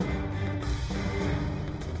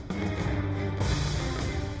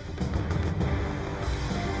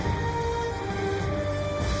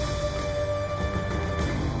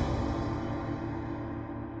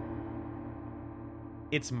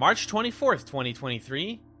It's March 24th,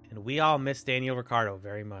 2023, and we all miss Daniel Ricciardo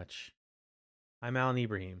very much. I'm Alan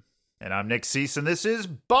Ibrahim. And I'm Nick Cease, and this is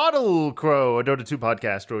Bottle Crow, a Dota 2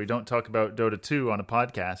 podcast where we don't talk about Dota 2 on a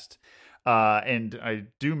podcast. And I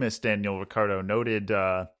do miss Daniel Ricciardo, noted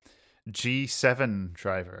G7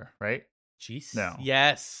 driver, right? Jeez. No.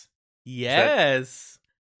 Yes. Yes.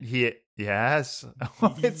 Yes.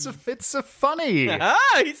 It's a funny. He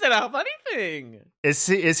said a funny thing. Is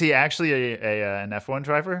he actually an F1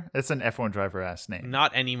 driver? It's an F1 driver ass name.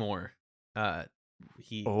 Not anymore.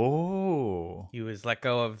 He was let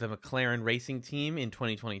go of the McLaren racing team in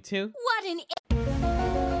 2022. What an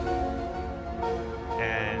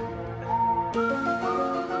And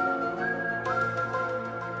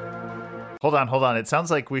Hold on. It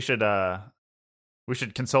sounds like we should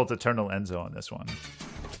consult Eternal Enzo on this one.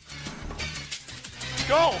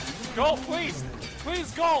 Go, please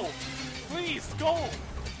go,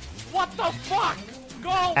 what the fuck,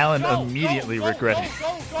 go. Alan immediately regretting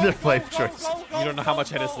their life choice. you don't know how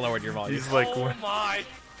much I just lowered your volume. He's like, Oh my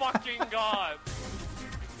fucking god.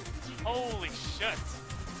 Holy shit.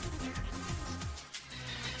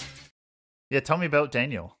 Yeah, tell me about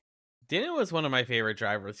Daniel. Daniel was one of my favorite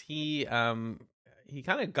drivers. He kind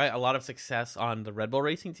of got a lot of success on the Red Bull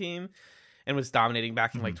racing team and was dominating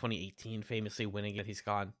back in like 2018, famously winning it. He's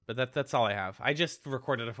gone. But that's all I have. I just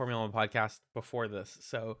recorded a Formula One podcast before this,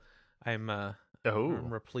 so I'm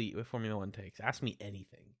replete with Formula One takes. Ask me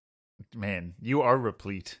anything. Man, you are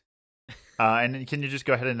replete. And can you just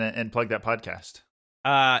go ahead and plug that podcast?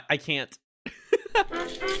 I can't.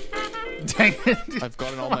 Dang it. I've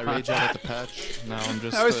gotten all my rage out at the patch. Now I'm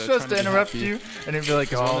just. I was supposed to interrupt happy. you, and you'd be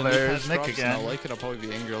like, "Oh, there's Nick again." I'll like it. I'll probably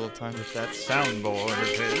be angry all the time. With that soundboard of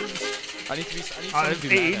his. I need to be. I've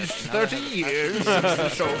aged 30 years since the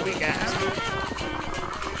show began.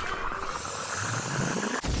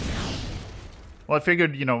 Well, I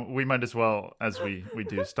figured, we might as well, as we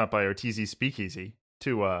do, stop by our TZ Speakeasy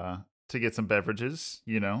to get some beverages,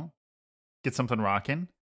 get something rocking.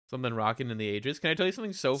 Something rocking in the ages. Can I tell you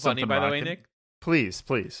something so funny, Something by the way, rockin'. Nick? Please.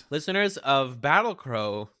 Listeners of Battle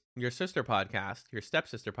Crow, your sister podcast, your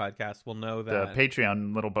stepsister podcast, will know The that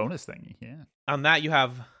Patreon little bonus thingy, yeah. on that you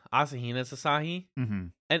have Asahina Sasahi. Mm-hmm.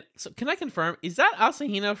 And so can I confirm, is that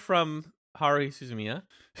Asahina from Haruhi Suzumiya?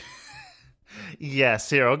 Yes,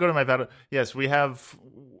 here, I'll go to my battle. Yes, we have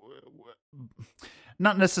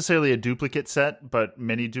not necessarily a duplicate set, but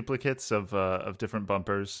many duplicates of different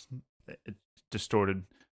bumpers, distorted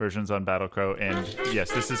versions on Battle Crow. And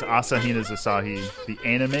yes, this is Asahina Sasahi, the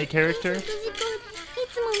anime character. い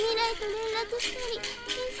つも未来と連絡したり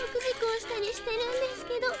変則事項したりしてるんですけ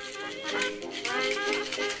ど現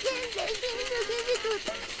在変則事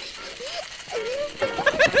項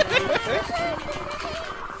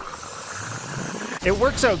It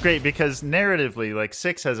works out great because narratively, like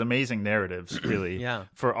 6 has amazing narratives, really, Yeah.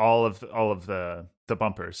 for all of the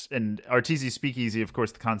bumpers. And RTZ Speakeasy, of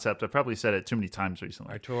course, the concept, I've probably said it too many times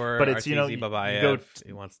recently. Artur, But it's, Artizi you Babayev, go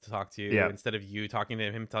he wants to talk to you. Yeah. Instead of you talking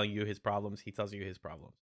to him telling you his problems, he tells you his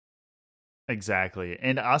problems. Exactly.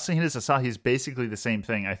 And Asahina Sasahi is basically the same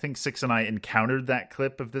thing. I think Six and I encountered that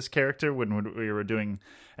clip of this character when we were doing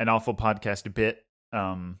an awful podcast bit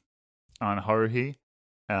on Haruhi.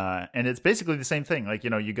 And it's basically the same thing. Like,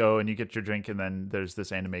 you go and you get your drink, and then there's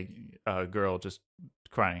this anime girl just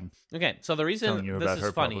crying. Okay, so the reason Telling you this about is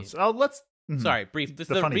her funny. problems. Oh, let's... mhm. Sorry, brief. This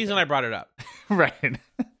The is the funny reason thing. I brought it up. Right.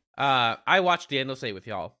 I watched Daniel say with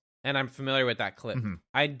y'all, and I'm familiar with that clip. Mhm.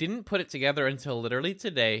 I didn't put it together until literally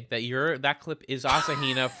today that that clip is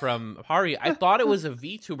Asahina from Haruhi. I thought it was a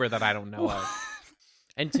VTuber that I don't know of.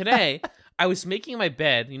 And today, I was making my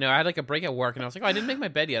bed. I had like a break at work, and I was like, oh, I didn't make my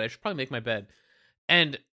bed yet. I should probably make my bed.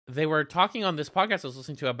 And they were talking on this podcast I was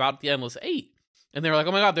listening to about the Endless 8. And they were like,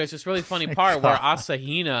 oh my god, there's this really funny part where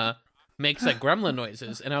Asahina makes like gremlin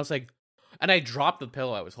noises. And I was like, and I dropped the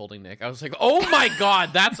pillow I was holding, Nick. I was like, oh my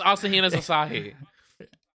god, that's Asahina Sasahi.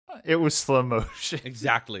 It was slow motion.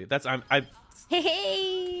 Exactly. That's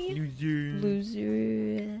Hey,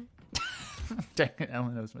 loser. Dang it,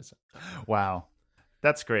 Ellen knows myself. Wow.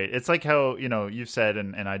 That's great. It's like how, you've said,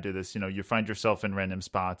 and I do this, you find yourself in random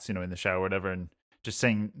spots, in the shower or whatever, and just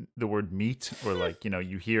saying the word meat, or like,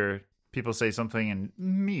 you hear people say something and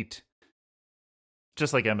meat.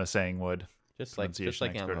 Just like Emma saying would. just like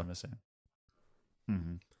expert Emma. saying.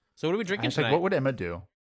 Mm-hmm. So what are we drinking I was tonight? like, what would Emma do?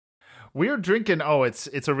 We're drinking,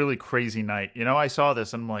 it's a really crazy night. I saw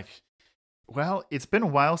this and I'm like, well, it's been a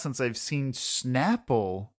while since I've seen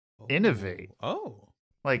Snapple innovate. Oh.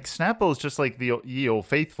 Like, Snapple is just like the ye old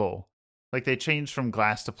faithful. Like, they changed from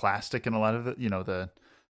glass to plastic and a lot of the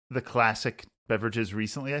classic beverages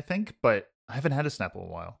recently, I think, but I haven't had a Snapple in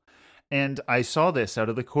a while. and I saw this out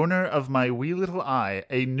of the corner of my wee little eye,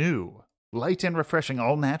 a new, light and refreshing,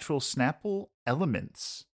 all-natural Snapple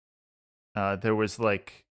Elements. There was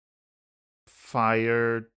like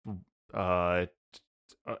fire,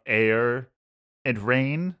 air, and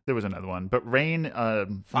rain. There was another one, but rain, not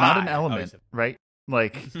an Fire. element, right?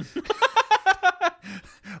 Like,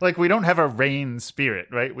 like we don't have a rain spirit,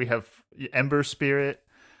 right? We have ember spirit,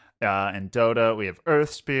 and Dota. We have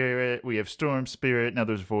earth spirit. We have storm spirit. Now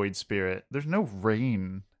there's void spirit. There's no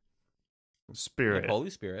rain spirit. Holy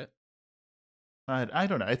Spirit. I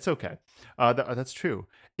don't know. It's okay. That's true.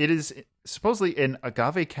 It is supposedly an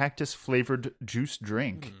agave cactus flavored juice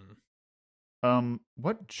drink.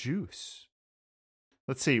 What juice?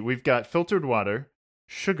 Let's see. We've got filtered water,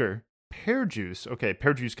 sugar, pear juice. Okay,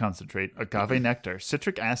 pear juice concentrate, agave nectar,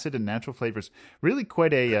 citric acid, and natural flavors. Really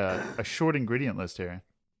quite a short ingredient list here.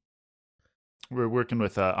 We're working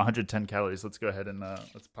with 110 calories. Let's go ahead and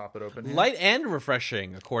let's pop it open here. Light and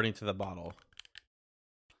refreshing, according to the bottle.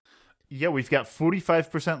 Yeah, we've got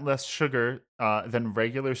 45% less sugar than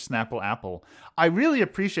regular Snapple apple. I really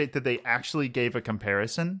appreciate that they actually gave a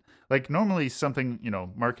comparison. Like, normally something,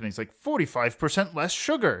 marketing is like 45% less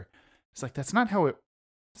sugar. It's like, that's not how it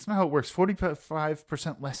works.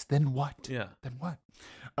 45% less than what? Yeah. Than what?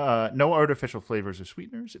 No artificial flavors or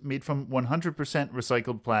sweeteners. Made from 100%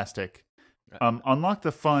 recycled plastic. Unlock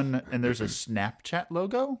the fun, and there's a Snapchat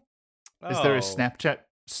logo. Is there a Snapchat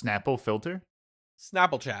Snapple filter?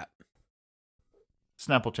 Snapple chat.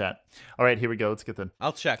 Snapple chat. All right, here we go. Let's get the.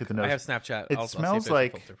 I'll check. Get the I notes. have Snapchat. It I'll see if smells there's a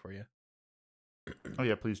like- filter for you. Oh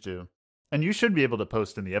yeah, please do. And you should be able to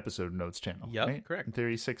post in the episode notes channel. Yep, right? correct. In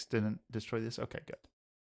theory, 6 didn't destroy this. Okay, good.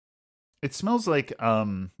 It smells like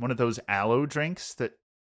one of those aloe drinks that.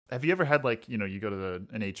 Have you ever had you go to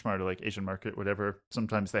an H Mart or like Asian Market, whatever?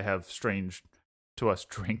 Sometimes they have strange, to us,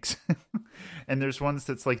 drinks, and there's ones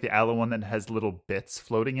that's like the aloe one that has little bits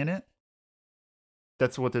floating in it.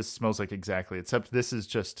 That's what this smells like exactly. Except this is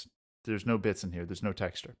just there's no bits in here. There's no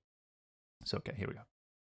texture. So okay, here we go.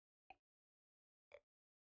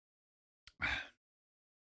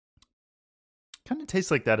 Kind of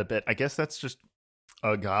tastes like that a bit. I guess that's just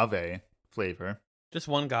agave flavor. Just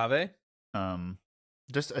one agave.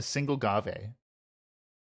 Just a single agave.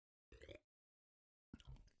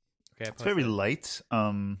 Okay, It's very light.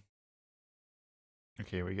 Okay,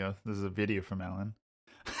 here we go. This is a video from Alan.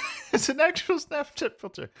 It's an actual Snapchat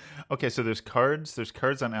filter. Okay, so there's cards. There's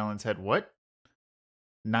cards on Alan's head. What?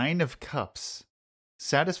 9 of Cups.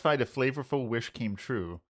 Satisfied a flavorful wish came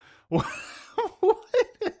true. What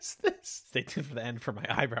is this? Stay tuned for the end for my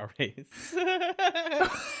eyebrow raise.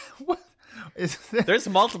 What is this? There's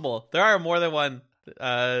multiple. There are more than one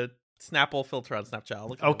Snapple filter on Snapchat. I'll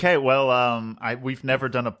look at them. Okay, well, we've never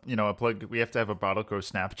done a plug. We have to have a Bottle Grow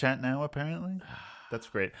Snapchat now, apparently. That's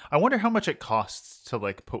great. I wonder how much it costs to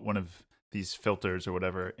put one of these filters or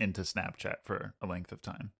whatever into Snapchat for a length of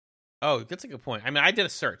time. Oh, that's a good point. I mean, I did a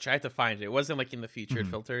search. I had to find it. It wasn't in the featured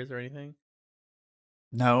filters or anything.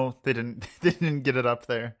 No, they didn't. They didn't get it up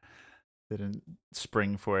there. They didn't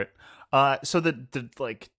spring for it. So the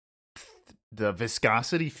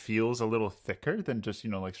viscosity feels a little thicker than just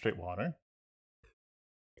straight water.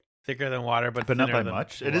 Thicker than water, but not thinner by than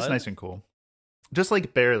much. blood? It is nice and cool. Just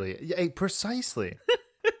barely. Yeah, precisely.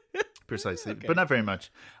 Precisely. Okay. But not very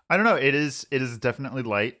much. I don't know. It is definitely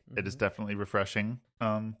light. It is definitely refreshing.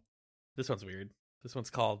 This one's weird. This one's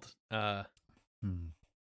called Snapple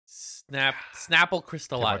Kept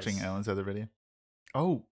Crystallize. watching Alan's other video.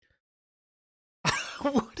 Oh.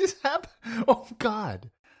 What is happening? Oh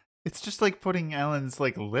God. It's just putting Alan's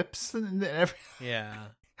lips in every. Yeah.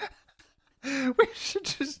 We should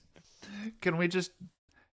just. Can we just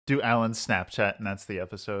do Alan's Snapchat and that's the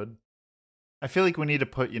episode? I feel like we need to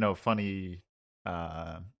put funny,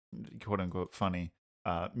 quote unquote funny,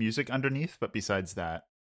 music underneath. But besides that,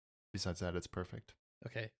 it's perfect.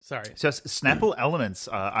 Okay. Sorry. So Snapple Elements.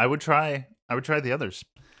 I would try the others.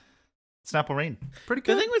 Snapple Rain. Pretty The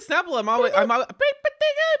good. thing with Snapple, I'm always pretty good.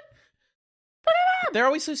 They're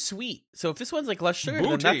always so sweet. So if this one's less sugar,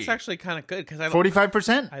 then that's actually kind of good because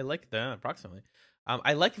 45%. I like the approximately.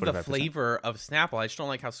 I like the 45%. flavor of Snapple. I just don't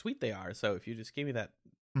like how sweet they are. So if you just gave me that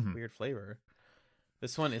Mhm. weird flavor,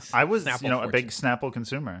 this one is. I was, Snapple a big Fortune. Snapple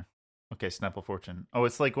consumer. Okay, Snapple Fortune. Oh,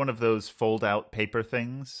 it's one of those fold-out paper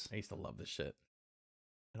things. I used to love this shit.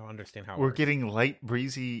 I don't understand how it We're works. getting light,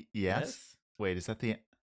 breezy. Yes. Wait, is that the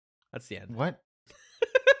That's the end. what?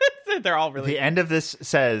 They're all really. The end of this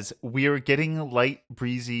says we're getting light,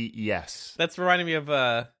 breezy. Yes. That's reminding me of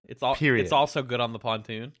It's Period. also good on the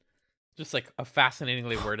Pontoon. Just like a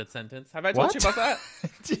fascinatingly worded sentence. Have I told you about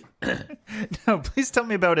that? No, please tell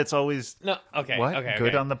me about It's Always No. Okay. what? Okay. Good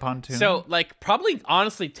okay. on the Pontoon? So, like, probably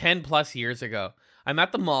honestly 10 plus years ago, I'm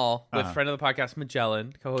at the mall with Uh-huh. friend of the podcast,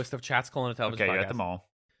 Magellan, co-host of Chat's Colon Television okay, Podcast. you're at the mall.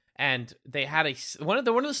 And they had one of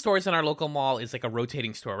the stores in our local mall is like a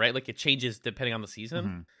rotating store, right? Like it changes depending on the season.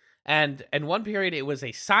 Mhm. And one period it was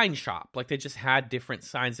a sign shop. Like they just had different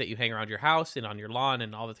signs that you hang around your house and on your lawn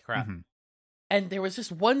and all this crap. Mhm. And there was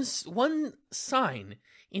just one sign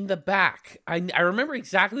in the back. I remember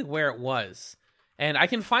exactly where it was. And I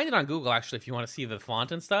can find it on Google actually if you want to see the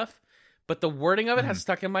font and stuff. But the wording of it has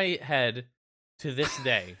stuck in my head to this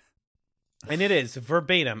day. And it is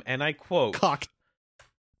verbatim, and I quote,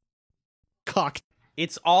 Cocked.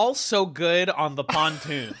 "It's all so good on the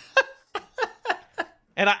pontoon."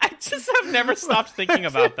 And I just have never stopped thinking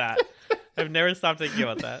about that. I've never stopped thinking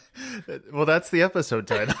about that. Well, that's the episode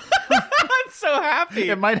title. I'm so happy.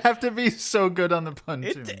 It might have to be so good on the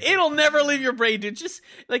Pontoon. It'll never leave your brain, dude. Just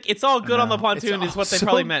like it's all good on the pontoon is what they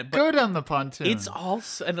probably meant. But good on the Pontoon. it's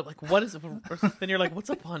also and like what is? Then you're like, what's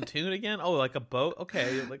a pontoon again? Oh, like a boat?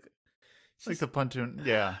 Okay, like like the Pontoon.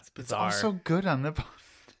 Yeah, it's bizarre. also good on the.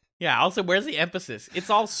 yeah. Also, where's the emphasis? It's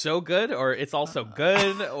all so good, or it's also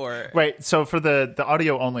good, or Right. So for the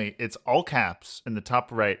audio only, it's all caps in the top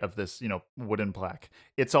right of this, wooden plaque.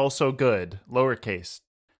 It's also good, lowercase,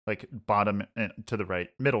 like bottom to the right,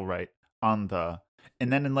 middle right on the,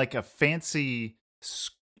 and then in like a fancy,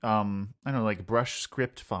 I don't know, like brush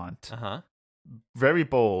script font, very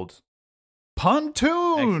bold,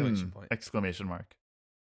 Pontoon! Exclamation mark.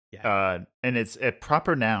 Yeah. And it's a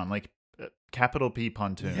proper noun, like capital P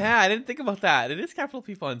Pontoon. Yeah, I didn't think about that. It is capital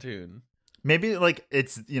P pontoon. Maybe like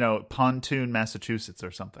it's, Pontoon, Massachusetts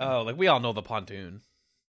or something. Oh, like we all know the pontoon.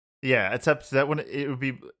 Yeah, except that one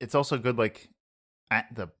it's also good like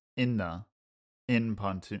in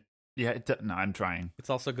Pontoon. Yeah, no, I'm trying. It's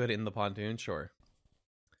also good in the pontoon, sure.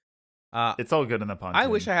 It's all good in the Pontoon. I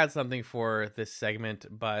wish I had something for this segment,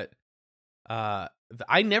 but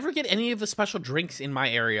I never get any of the special drinks in my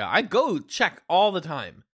area. I go check all the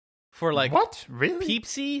time for like what? Really?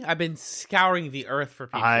 Peepsy. I've been scouring the earth for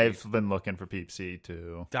Peepsy. I've been looking for Peepsy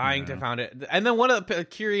too. Dying to find it. And then one of the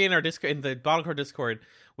Curie in our Discord, in the Bottlecore Discord,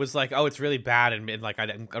 was like, "Oh, it's really bad," and like I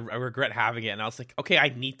regret having it. And I was like, "Okay, I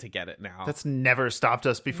need to get it now." That's never stopped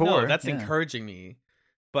us before. No, that's encouraging me.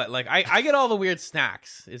 But like I get all the weird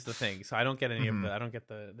snacks is the thing, so I don't get any of the I don't get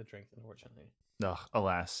the drinks, unfortunately. Ugh,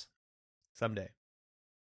 alas. Someday.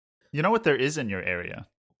 You know what there is in your area?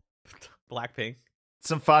 Blackpink.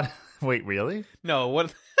 Some fun. Wait, really? No,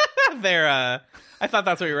 what? They're I thought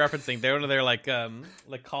that's what you were referencing. They're one of their like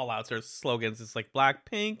call outs or slogans. It's like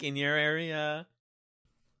Blackpink in your area.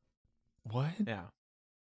 What? Yeah.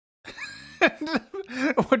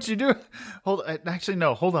 What'd you do? Actually,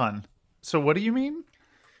 no. Hold on. So, what do you mean?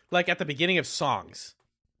 Like at the beginning of songs.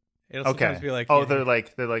 It'll Okay. sometimes be like, oh, yeah.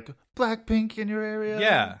 they're like Blackpink in your area.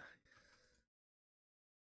 Yeah.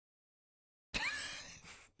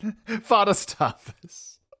 Fada, stop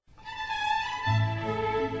this.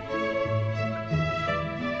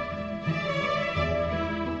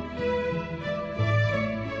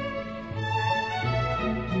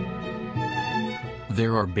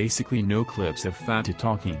 There are basically no clips of Fata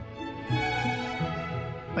talking.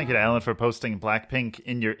 Thank you to Alan for posting Blackpink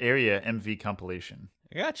in your area MV compilation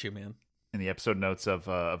I got you, man. in the episode notes of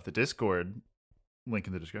the Discord. Link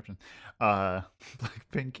in the description.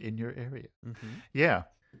 Blackpink in your area. Mm-hmm. Yeah.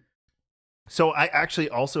 So I actually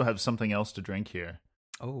also have something else to drink here.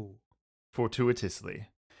 Oh. Fortuitously.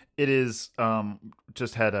 It is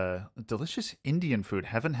just had a delicious Indian food.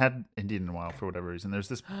 Haven't had Indian in a while for whatever reason. There's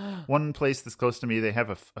this one place that's close to me. They have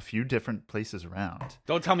a few different places around.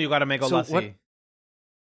 Don't tell me you got a mango So lassi. what-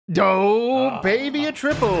 Oh, baby, a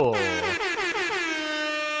triple.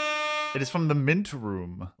 It is from the Mint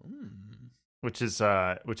Room, which is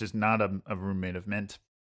not a room made of mint.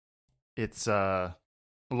 It's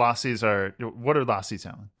lassies are. What are lassies,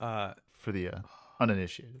 Alan? For the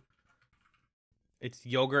uninitiated. It's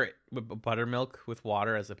yogurt with buttermilk with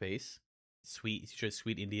water as a base. Sweet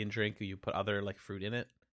Indian drink. You put other like fruit in it.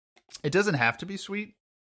 It doesn't have to be sweet.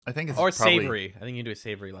 I think it's or probably savory. I think you can do a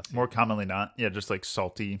savory lassi. more commonly not. Yeah, just like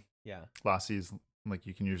salty Yeah. lassies. Like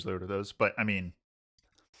you can usually order those, but I mean,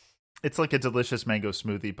 it's like a delicious mango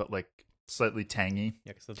smoothie, but like slightly tangy.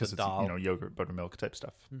 Yeah, because Because it's it's dal. yogurt, buttermilk type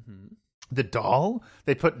stuff. Mm-hmm. The dal?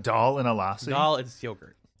 They put dal in a lassi? Dal, it's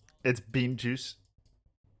yogurt. It's bean juice.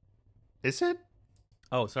 Is it?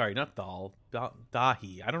 Oh, sorry, not dal.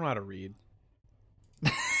 Dahi. I don't know how to read.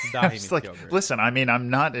 Dahi means It's like, yogurt. listen, I mean, I'm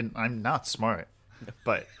not smart,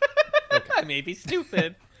 but I may be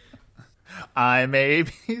stupid. I may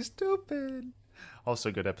be stupid.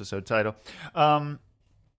 Also good episode title. But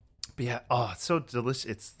yeah, it's so delicious.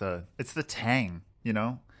 It's the tang, you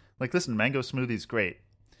know? Like, listen, mango smoothie's great.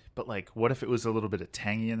 But like, what if it was a little bit of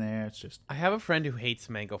tangy in there? It's just I have a friend who hates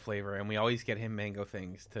mango flavor, and we always get him mango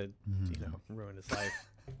things to, ruin his life.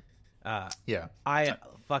 yeah. I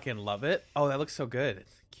fucking love it. Oh, that looks so good.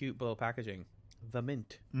 Cute little packaging. The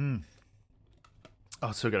mint. Oh,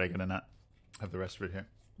 it's so good. I gotta not have the rest of it here.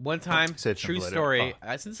 One time, Save some true for later. story.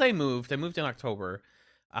 Since I moved in October.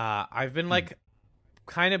 I've been like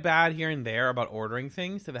kind of bad here and there about ordering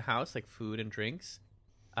things to the house, like food and drinks.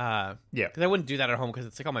 Yeah. Because I wouldn't do that at home because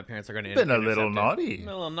it's like, oh, my parents are going to Been a little naughty. A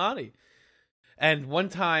little naughty. And one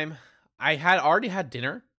time, I had already had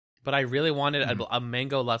dinner, but I really wanted a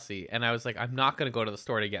mango lassi, and I was like, I'm not going to go to the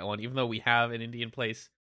store to get one, even though we have an Indian place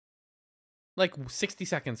like 60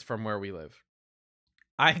 seconds from where we live.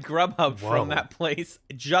 I Grubhub from that place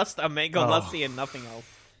just a mango lassi and nothing else.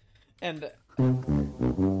 And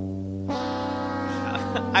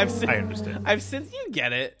I understand. I've since you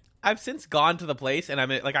get it. I've since gone to the place, and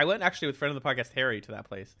I went actually with friend of the podcast Harry to that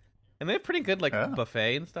place, and they have pretty good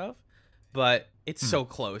buffet and stuff. But it's so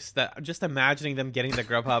close that just imagining them getting the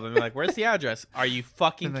Grubhub and be like, "Where's the address? Are you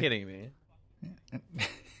fucking kidding me?"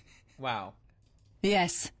 Wow.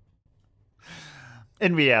 Yes.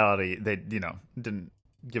 In reality, they didn't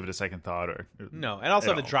give it a second thought or no, and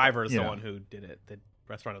also the driver is the one who did it. The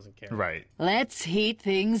restaurant doesn't care. Right. Let's heat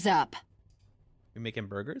things up. You're making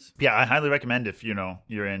burgers? Yeah, I highly recommend if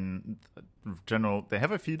you're in general. They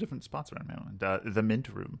have a few different spots around Maryland. The Mint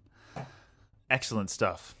Room, excellent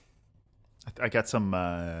stuff. I got some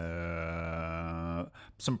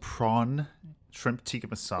prawn shrimp tikka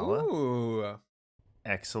masala. Ooh,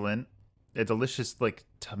 excellent. A delicious like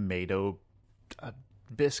tomato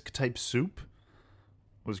bisque type soup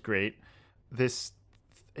was great. It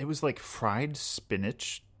was like fried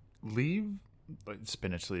spinach leaves,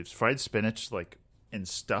 fried spinach like in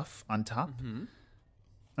stuff on top.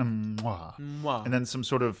 Mwah. And then some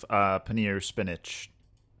sort of paneer spinach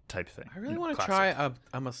type thing. I really want to try a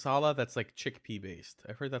masala that's like chickpea based.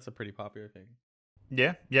 I've heard that's a pretty popular thing.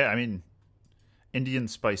 Yeah. I mean, Indian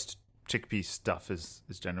spiced chickpea stuff is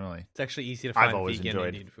generally. It's actually easy to find I've always vegan enjoyed.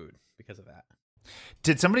 Indian food because of that.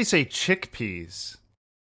 Did somebody say chickpeas?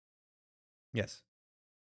 Yes.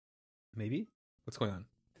 Maybe. What's going on?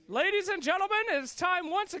 Ladies and gentlemen, it's time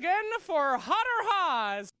once again for Hot or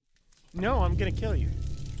Ha's. No, I'm gonna kill you.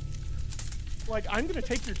 Like, I'm gonna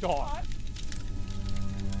take your dog.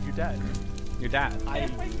 Your dad. Your dad. I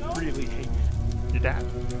really hate you. Your dad.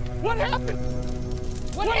 What happened?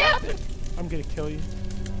 What happened? I'm gonna kill you.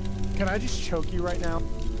 Can I just choke you right now?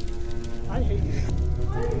 I hate you.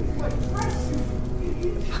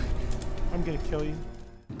 I'm gonna kill you.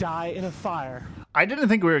 Die in a fire. I didn't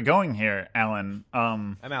think we were going here, Alan.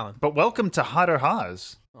 I'm Alan. But welcome to Hot or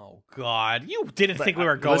Ha's. Oh, God. You didn't think we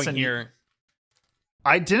were going here.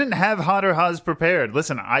 I didn't have Hot or Ha's prepared.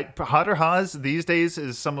 Listen, Hot or Ha's these days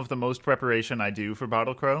is some of the most preparation I do for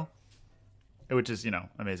Bottle Crow, which is,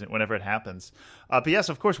 amazing whenever it happens. But yes,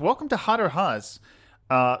 of course, welcome to Hot or Ha's.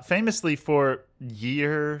 Famously for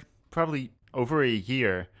probably over a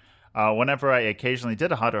year, whenever I occasionally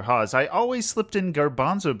did a Hot or Ha's, I always slipped in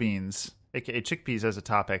garbanzo beans, aka chickpeas, as a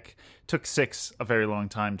topic. Took 6 a very long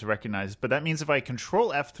time to recognize, but that means if I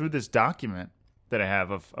Control F through this document that I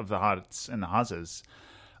have of the Hots and the Hazes,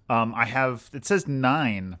 I have, it says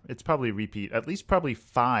 9, it's probably a repeat, at least probably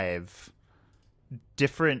 5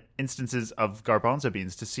 different instances of garbanzo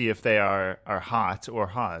beans to see if they are hot or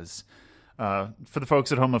Haz. For the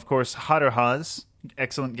folks at home, of course, Hot or Haz,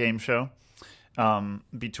 excellent game show.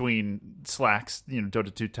 Between Slacks,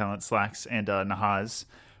 Dota 2 talent Slacks, and Nahaz,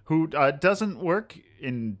 who doesn't work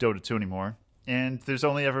in Dota 2 anymore. And there's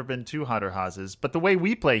only ever been 2 Hot or Hazes. But the way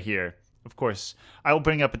we play here, of course, I will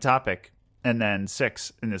bring up a topic, and then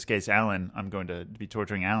 6, in this case, Alan, I'm going to be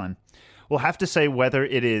torturing Alan, will have to say whether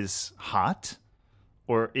it is hot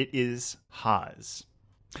or it is Haz.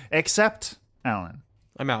 Except, Alan.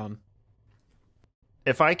 I'm Alan.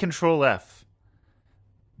 If I Control F,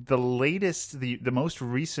 the latest, the most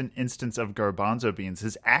recent instance of garbanzo beans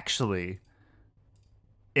is actually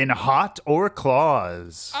in Hot or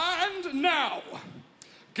Claws. And now,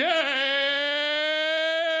 Gabe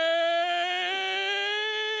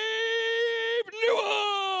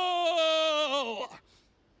Newell!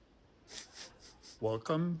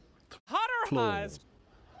 Welcome. Hot or Ha's?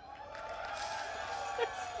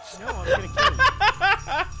 No, I'm gonna kill you.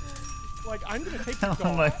 Like, I'm gonna take your dog.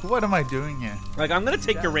 I'm like, what am I doing here? Like, I'm going to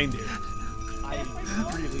take your reindeer. I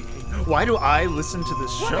really hate you. Why do I listen to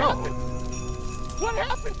this show? What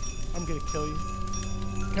happened? I'm gonna kill you.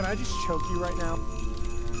 Can I just choke you right now?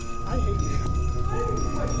 I hate you.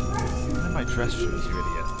 Look at my dress shoes, you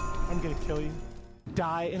idiot. I'm gonna kill you.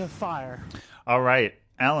 Die in a fire. All right,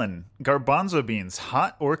 Alan. Garbanzo beans,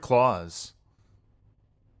 hot or claws?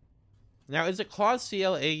 Now, is it Claus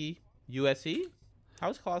C-L-A-U-S-E?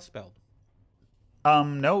 How's Claus spelled?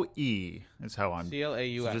 No E is how I'm.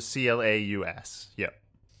 C-L-A-U-S. So just C-L-A-U-S. Yep.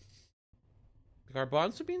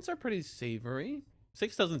 Garbanzo beans are pretty savory.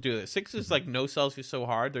 6 doesn't do this. 6 is like no sells you so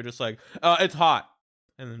hard. They're just like, it's hot.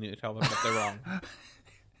 And then you tell them that they're wrong.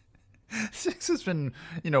 6 has been,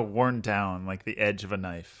 worn down like the edge of a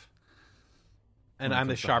knife. And I'm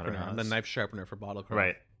the sharpener. I'm the knife sharpener for Bottle Crow.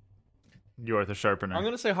 Right. You are the sharpener. I'm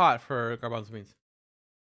going to say hot for garbanzo beans.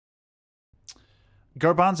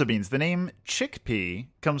 Garbanzo beans. The name chickpea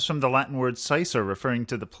comes from the Latin word cicer, referring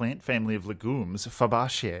to the plant family of legumes,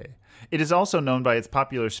 Fabaceae. It is also known by its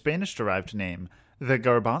popular Spanish-derived name, the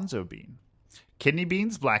garbanzo bean. Kidney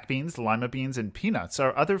beans, black beans, lima beans, and peanuts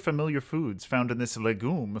are other familiar foods found in this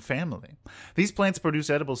legume family. These plants produce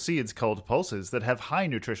edible seeds called pulses that have high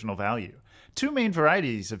nutritional value. 2 main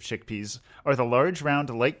varieties of chickpeas are the large, round,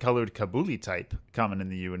 light-colored Kabuli type, common in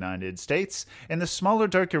the United States, and the smaller,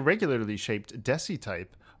 dark, irregularly shaped Desi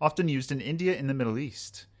type, often used in India and the Middle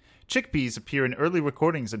East. Chickpeas appear in early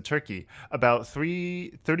recordings in Turkey about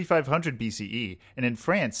 3500 BCE, and in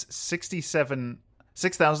France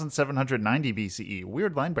 6790 BCE.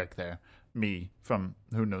 Weird line break there. Me from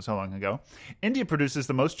who knows how long ago. India produces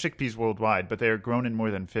the most chickpeas worldwide, but they are grown in more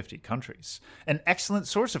than 50 countries. An excellent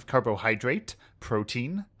source of carbohydrate,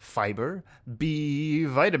 protein, fiber, B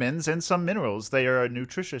vitamins, and some minerals. They are a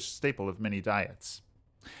nutritious staple of many diets.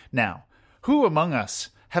 Now, who among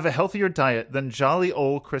us have a healthier diet than jolly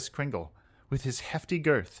old Kris Kringle? With his hefty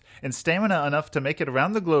girth and stamina enough to make it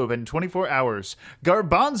around the globe in 24 hours,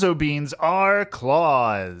 garbanzo beans are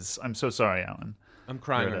claws. I'm so sorry, Alan. I'm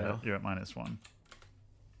crying right now. You're at -1.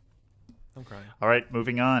 I'm crying. All right,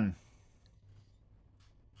 moving on.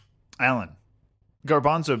 Alan,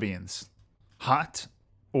 garbanzo beans, hot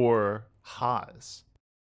or Haas?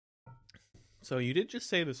 So you did just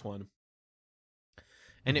say this one,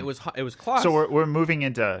 and it was Claus. So we're moving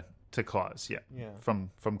into claws, yeah. Yeah.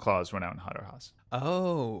 From claws, we're now in hot or Haas.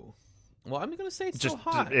 Oh, well, I'm gonna say it's Just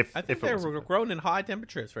still hot. if I think it they're wasn't. grown in high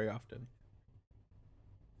temperatures very often.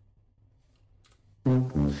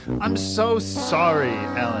 I'm so sorry,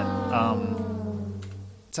 Alan.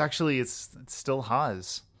 It's still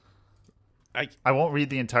Haas. I won't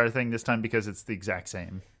read the entire thing this time because it's the exact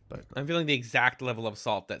same. But I'm feeling the exact level of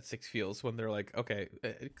salt that 6 feels when they're like, okay,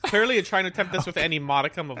 clearly trying to attempt this with any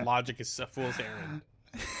modicum of logic is a fool's errand.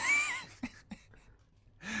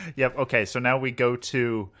 Yep. Okay. So now we go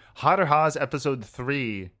to Hot or Haas episode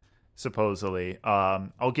 3. Supposedly,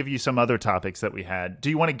 I'll give you some other topics that we had.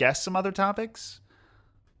 Do you want to guess some other topics?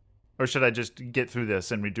 Or should I just get through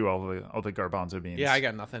this and redo all the garbanzo beans? Yeah, I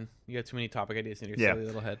got nothing. You got too many topic ideas in your silly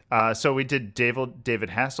little head. So we did David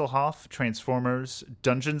Hasselhoff, Transformers,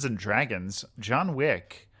 Dungeons and Dragons, John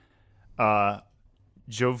Wick, Jovita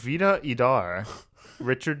Idar,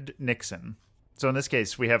 Richard Nixon. So in this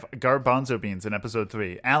case, we have garbanzo beans in episode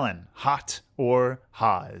 3. Alan, hot or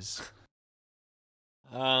Haas?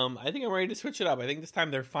 I think I'm ready to switch it up. I think this time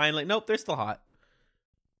they're finally... Nope, they're still hot.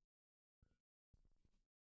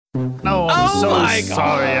 No, I'm so my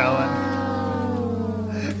sorry, Alan.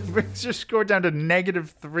 Brings your score down to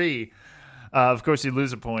 -3. Of course, you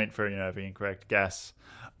lose a point for having a correct guess.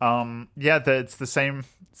 It's the same.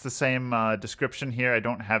 It's the same description here. I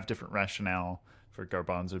don't have different rationale for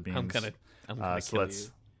garbanzo beans. I'm gonna kill you.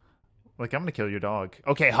 Like, I'm gonna kill your dog.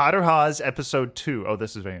 Okay, Hot or Haas episode 2. Oh,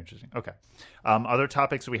 this is very interesting. Okay, other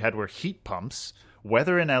topics we had were heat pumps,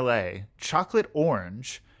 weather in LA, chocolate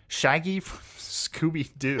orange, Shaggy from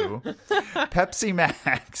Scooby-Doo, Pepsi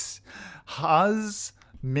Max, Haas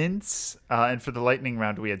mints, and for the lightning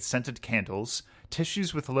round we had scented candles,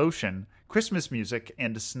 tissues with lotion, Christmas music,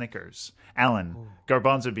 and Snickers. Alan,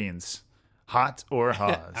 garbanzo beans, hot or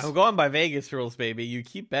Haas? I'm going by Vegas rules, baby. You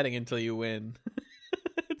keep betting until you win.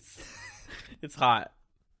 It's hot.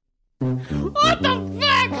 What the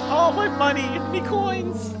fuck? Oh, my money, me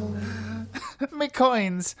coins. My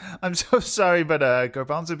coins. I'm so sorry, but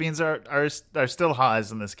garbanzo beans are still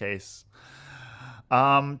Haas in this case.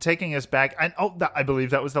 Taking us back, and I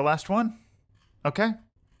believe that was the last one. Okay,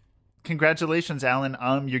 congratulations, Alan.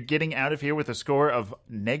 You're getting out of here with a score of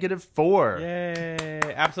 -4.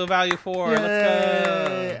 Yay! Absolute value 4. Yay! Let's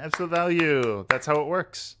go. Absolute value. That's how it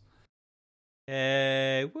works.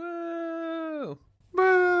 Yay! Woo!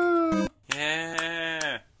 Woo!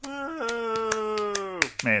 Yeah!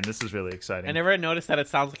 Man, this is really exciting. I never noticed that it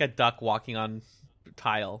sounds like a duck walking on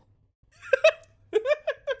tile.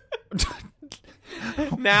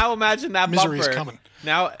 Now imagine that Misery's bumper. coming.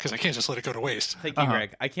 Now, Because I can't just let it go to waste. thank you,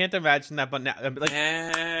 Greg. I can't imagine that, but now, like,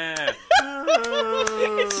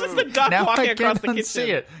 it's just a duck Now walking I across can't the see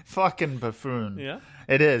kitchen. it. Fucking buffoon. Yeah.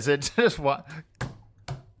 It is. It just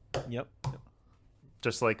Yep.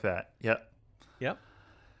 just like that. Yep. Yep.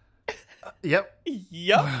 Yep.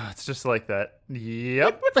 Yep. It's just like that.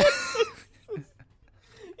 Yep.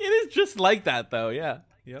 It is just like that, though. Yeah.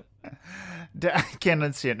 Yep. I can't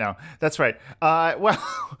unsee it now. That's right. Well,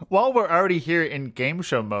 while we're already here in game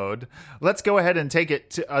show mode, let's go ahead and take it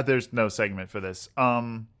to. There's no segment for this.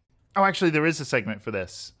 Oh, actually, there is a segment for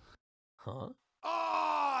this. Huh?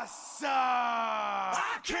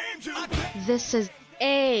 This is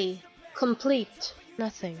a complete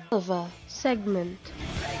nothing of a segment.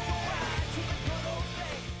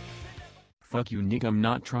 Fuck you, Nick. I'm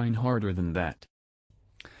not trying harder than that.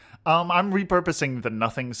 I'm repurposing the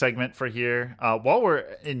nothing segment for here. While we're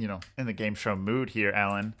in the game show mood here,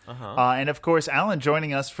 Alan. And of course, Alan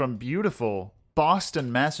joining us from beautiful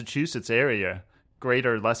Boston, Massachusetts area.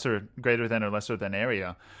 Greater than or lesser than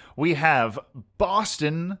area. We have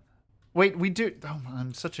Boston. Wait, we do. Oh,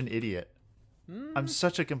 I'm such an idiot. I'm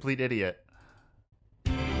such a complete idiot.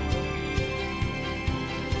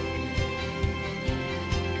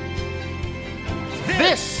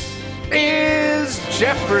 This is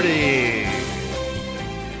Jeopardy!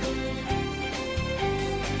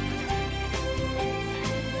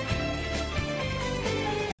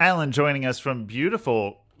 Alan joining us from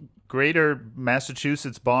beautiful greater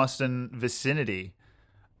Massachusetts, Boston vicinity.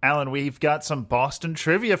 Alan, we've got some Boston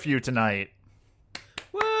trivia for you tonight.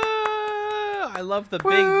 Woo! I love the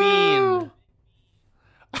big bean.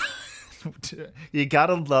 You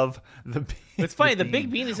gotta love the big It's funny, the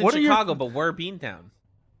big bean is in What are your- Chicago, but we're Beantown.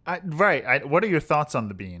 Right. What are your thoughts on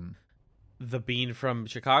the bean? The bean from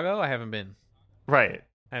Chicago? I haven't been. Right.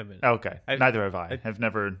 I haven't been. Okay. Neither have I. I've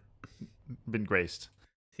never been graced.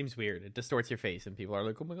 Seems weird. It distorts your face, and people are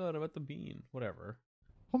like, "Oh my god, I'm at the bean." Whatever.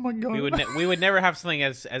 Oh my god. We would never have something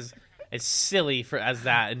as silly as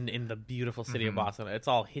that in the beautiful city of Boston. It's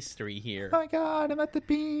all history here. Oh my god, I'm at the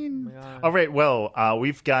bean. Oh my God. All right, well,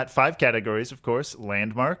 we've got 5 categories, of course: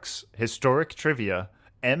 landmarks, historic trivia,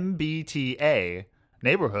 MBTA,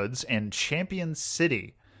 neighborhoods, and champion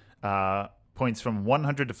city. Points from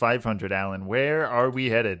 100 to 500. Alan, where are we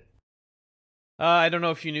headed? I don't know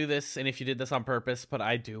if you knew this and if you did this on purpose, but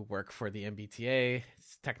I do work for the MBTA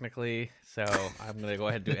technically, so I'm gonna go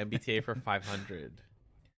ahead and do MBTA for 500.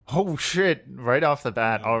 Oh shit! Right off the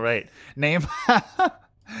bat. All right, name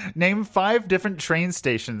 5 different train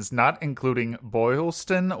stations, not including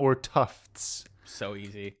Boylston or Tufts. So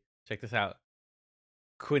easy. Check this out: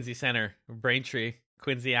 Quincy Center, Braintree,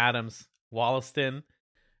 Quincy Adams, Wollaston,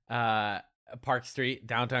 Park Street,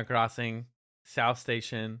 Downtown Crossing, South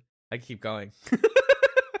Station. I can keep going.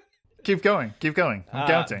 Keep going. I'm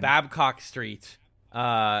counting. Babcock Street.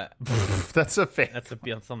 That's a fake. That's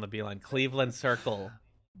on the B line. Cleveland Circle.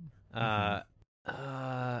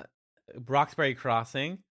 Roxbury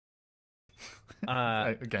Crossing.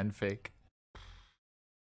 Again, fake.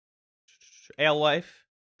 Alewife.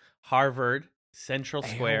 Harvard. Central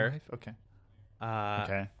Square. Okay.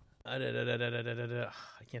 Okay. I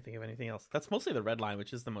can't think of anything else. That's mostly the red line,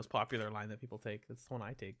 which is the most popular line that people take. That's the one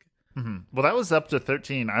I take. Well, that was up to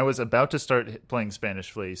 13. I was about to start playing Spanish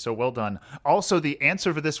Flea, so well done. Also, the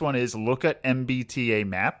answer for this one is look at MBTA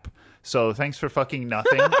map. So thanks for fucking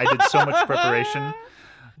nothing. I did so much preparation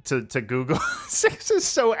to Google. Six is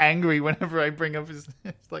so angry whenever I bring up his.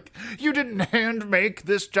 It's like, you didn't hand make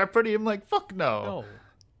this Jeopardy. I'm like, fuck no. No.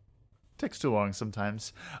 Takes too long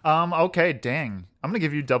sometimes. Okay, dang. I'm gonna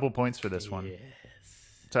give you double points for this one. Yes.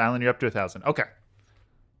 So Alan, you're up to 1,000. Okay.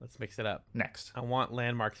 Let's mix it up. Next. I want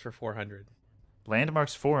landmarks for 400.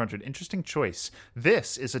 Landmarks 400. Interesting choice.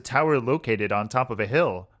 This is a tower located on top of a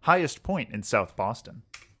hill, highest point in South Boston.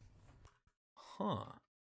 Huh.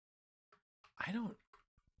 I don't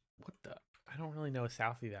really know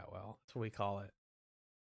Southie that well. That's what we call it.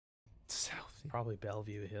 Southie. Probably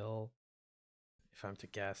Bellevue Hill. If I'm to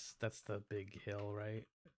guess, that's the big hill, right?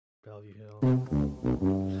 Bellevue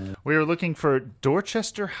Hill. We are looking for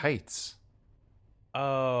Dorchester Heights.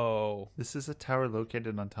 Oh. This is a tower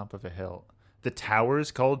located on top of a hill. The tower is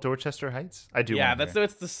called Dorchester Heights? I do. Yeah,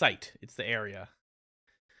 that's the site. It's the area.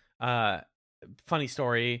 Funny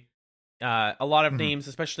story. A lot of names,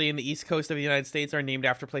 especially in the East Coast of the United States, are named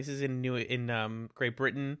after places in Great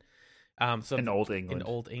Britain. So in Old England. In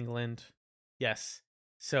Old England. Yes.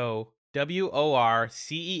 So Worcester.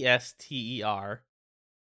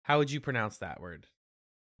 How would you pronounce that word?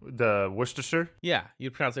 The Worcestershire? Yeah,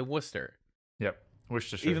 you'd pronounce it Worcester. Yep.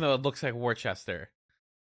 Worcestershire. Even though it looks like Worcester.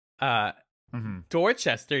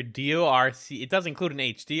 Dorchester, D-O-R-C. It does include an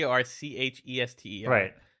H. D-O-R-C-H-E-S-T-E-R.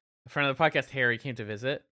 Right. A friend of the podcast, Harry, came to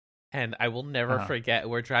visit, and I will never forget.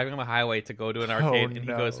 We're driving on the highway to go to an arcade, and he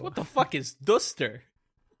goes, "What the fuck is Duster?"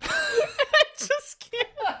 I just can't.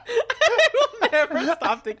 I will never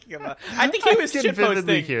stop thinking about it. I think he was I can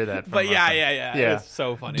vividly shitposting. hear that from But us. yeah. It was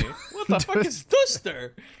so funny. What the fuck is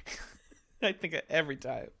Duster? I think it every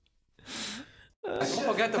time. Don't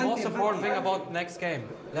forget the most important thing about next game.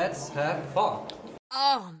 Let's have fun.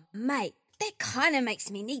 Oh, mate, that kind of makes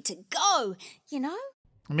me need to go, you know?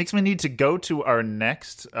 It makes me need to go to our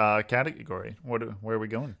next category. Where are we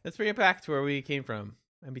going? Let's bring it back to where we came from.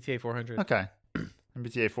 MBTA 400. Okay.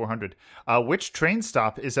 MBTA 400. Which train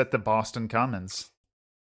stop is at the Boston Commons?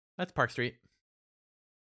 That's Park Street.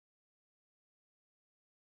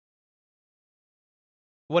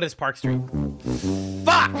 What is Park Street?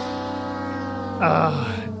 Fuck!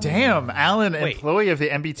 Damn. Alan, Wait, employee of the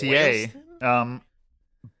MBTA.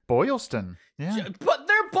 Boylston. Yeah. But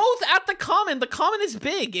they're both at the Common. The Common is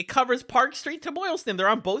big. It covers Park Street to Boylston. They're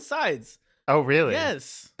on both sides. Oh, really?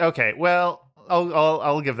 Yes. Okay. Well,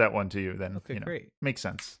 I'll give that one to you then. Okay, great. Makes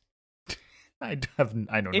sense. I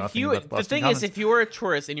know nothing about The Boston thing Commons. is, if you were a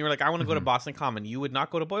tourist and you were like, I want to go to Boston Common, you would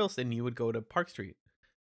not go to Boylston. You would go to Park Street.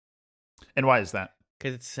 And why is that?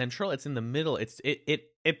 Because it's central. It's in the middle.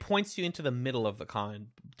 It points you into the middle of the Common.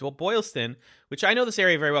 Boylston, which I know this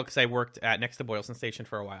area very well because I worked next to Boylston Station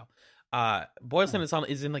for a while. Boylston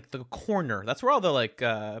is in like the corner. That's where all the like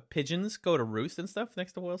pigeons go to roost and stuff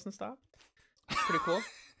next to Boylston Stop. It's pretty cool.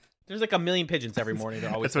 There's like a million pigeons every morning.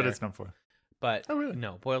 They're always That's what there. it's known for. But oh, really?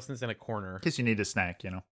 No, Boylston's in a corner. In case you need a snack,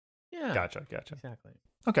 Yeah. Gotcha. Exactly.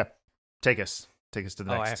 Okay. Take us to the next.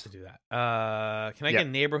 Oh, I have to do that. Can I get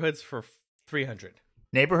neighborhoods for 300?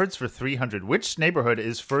 Neighborhoods for 300. Which neighborhood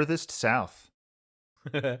is furthest south?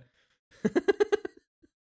 I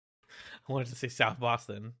wanted to say South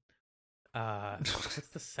Boston. What's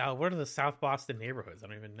the South? What are the South Boston neighborhoods? I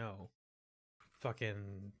don't even know.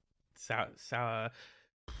 Fucking South.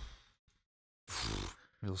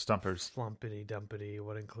 Real stumpers. Flumpity dumpity.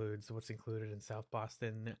 What's included in South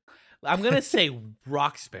Boston? I'm gonna say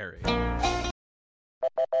Roxbury.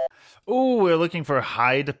 Ooh, we're looking for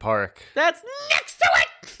Hyde Park. That's next to it.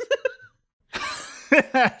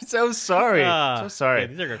 So sorry. Okay,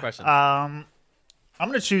 these are good questions. I'm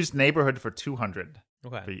gonna choose neighborhood for 200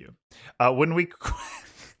 for you. When we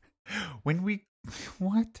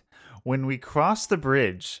cross the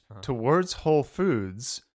bridge towards Whole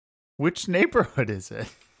Foods, which neighborhood is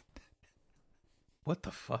it? What the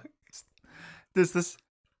fuck? This is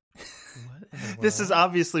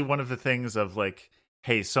obviously one of the things of like,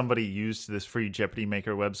 hey, somebody used this free Jeopardy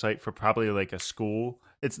Maker website for probably like a school.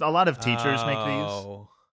 It's a lot of teachers make these.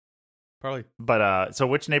 Probably. But so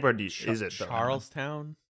which neighborhood is it?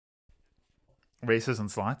 Charlestown? Races and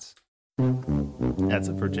slots? That's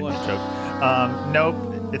a Virginia joke.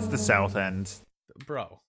 Nope, it's the South End.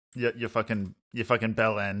 Bro. You fucking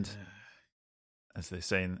bell end, as they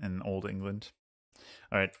say in Old England.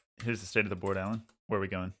 All right, here's the state of the board, Alan. Where are we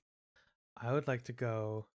going? I would like to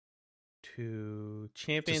go to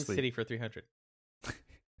Champion City for 300.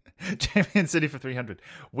 Champion City for 300.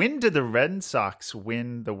 When did the Red Sox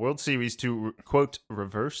win the World Series to, quote,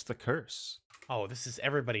 reverse the curse? Oh,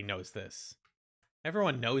 everybody knows this.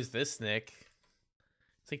 Everyone knows this, Nick.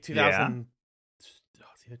 It's like 2000. Yeah. It's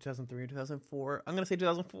either 2003 or 2004. I'm going to say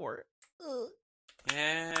 2004.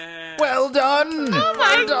 Yeah. Well done! Oh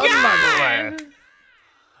my God! My boy.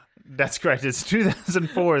 That's correct. It's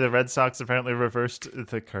 2004. The Red Sox apparently reversed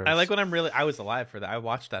the curse. I like when I was alive for that. I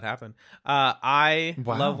watched that happen. I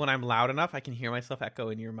love when I'm loud enough. I can hear myself echo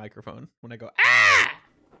in your microphone when I go, ah!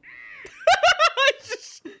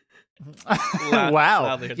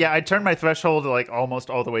 Wow. Yeah, I turned my threshold like almost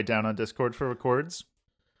all the way down on Discord for records.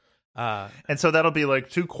 And so that'll be like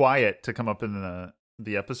too quiet to come up in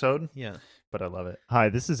the episode. Yeah. But I love it. Hi,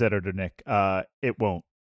 this is Editor Nick. It won't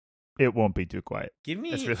be too quiet. That's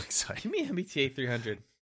really exciting. Give me MBTA 300.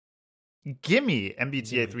 Gimme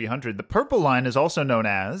MBTA 300. The purple line is also known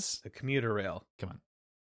as the commuter rail. Come on.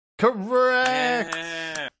 Correct.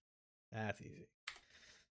 That's easy.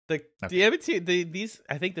 The MBTA these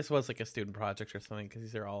I think this was like a student project or something because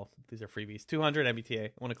these are freebies. 200 MBTA.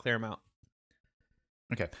 I want to clear them out.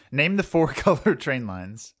 Okay. Name the 4 color train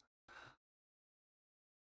lines.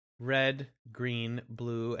 Red, green,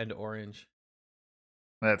 blue, and orange.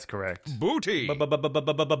 That's correct. Booty.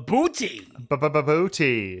 Booty.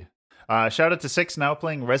 Booty. Shout out to 6 now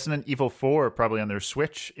playing Resident Evil 4 probably on their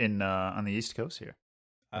Switch on the East Coast here.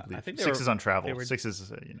 I think 6 is on travel. 6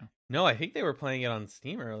 is No, I think they were playing it on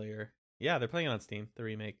Steam earlier. Yeah, they're playing it on Steam, the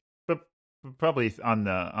remake. But probably on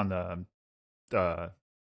the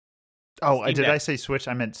Steam did Deck. I say Switch?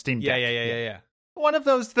 I meant Steam Deck. Yeah. One of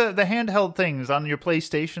those the handheld things on your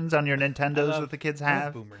PlayStations, on your Nintendos that the kids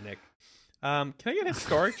have. Boomer Nick. Can I get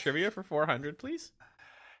historic trivia for 400, please?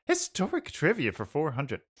 Historic trivia for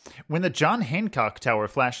 400. When the John Hancock Tower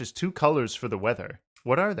flashes 2 colors for the weather,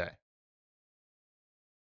 what are they?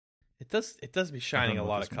 It does be shining a know what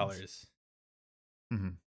lot of this means. colors. Mm-hmm.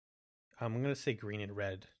 I'm gonna say green and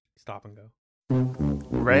red. Stop and go.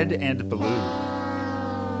 Red and blue.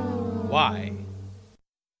 Why?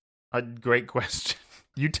 A great question.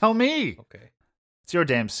 You tell me. Okay. It's your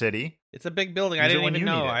damn city. It's a big building. Use I it didn't when even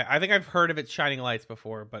you know. need it. I think I've heard of it shining lights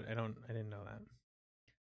before, but I didn't know that.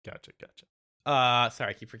 Gotcha. Sorry,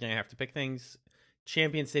 I keep forgetting I have to pick things.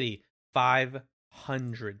 Champion City,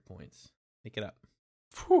 500 points. Make it up.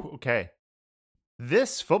 Whew, okay.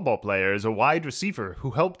 This football player is a wide receiver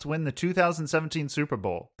who helped win the 2017 Super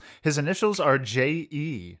Bowl. His initials are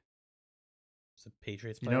J.E. It's a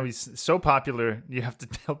Patriots You player. know, he's so popular, you have to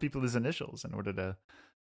tell people his initials in order to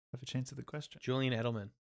have a chance at the question. Julian Edelman.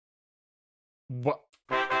 What?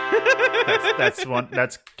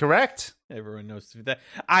 That's correct. Everyone knows that.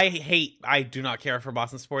 I do not care for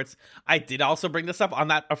Boston sports. I did also bring this up on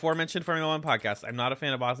that aforementioned Formula One podcast. I'm not a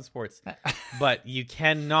fan of Boston sports, but you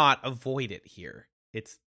cannot avoid it here.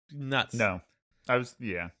 It's nuts. No.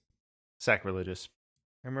 Sacrilegious.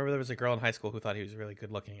 I remember there was a girl in high school who thought he was really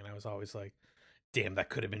good looking, and I was always like, damn, that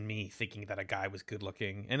could have been me thinking that a guy was good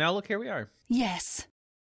looking. And now look, here we are. Yes.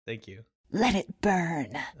 Thank you. Let it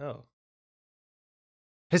burn. Oh.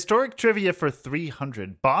 Historic trivia for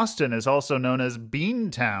 300. Boston is also known as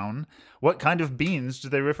Beantown. What kind of beans do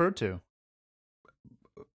they refer to?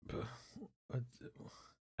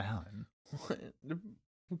 Alan.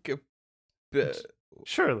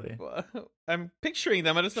 Surely. I'm picturing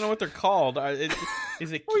them. I just don't know what they're called.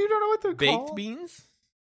 Is it Oh, you don't know what they're baked called? beans?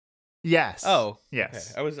 Yes. Oh.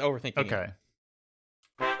 Yes. Okay. I was overthinking it. Okay.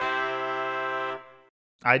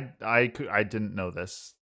 I didn't know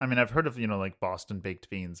this. I mean, I've heard of, like Boston baked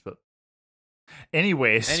beans, but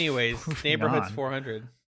anyways, neighborhoods on. 400.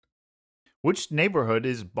 Which neighborhood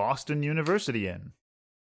is Boston University in?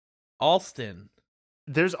 Alston.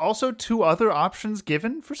 There's also 2 other options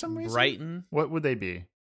given for some reason. Brighton. What would they be?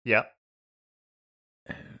 Yep.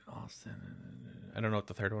 Alston. I don't know what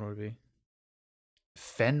the third one would be.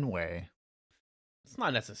 Fenway. It's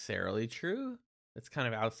not necessarily true. It's kind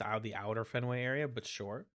of outside the outer Fenway area, but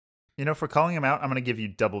sure. For calling him out, I'm going to give you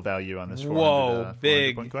double value on this 400, Whoa,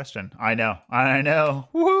 big. 400 point question. I know.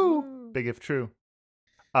 Woo! Big if true.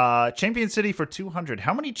 Champion City for 200.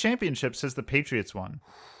 How many championships has the Patriots won?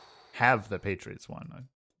 Have the Patriots won?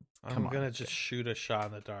 I'm going to just shoot a shot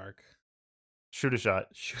in the dark. Shoot a shot.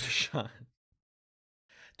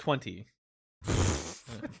 20.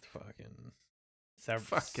 Fucking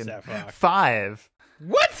 5.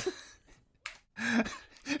 What?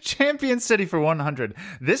 Champion City for 100.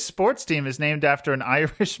 This sports team is named after an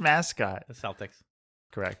Irish mascot. The Celtics.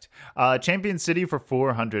 Correct. Champion City for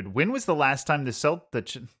 400. When was the last time the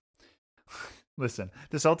Celtics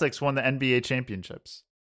won the NBA championships?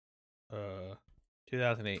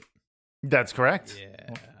 2008. That's correct.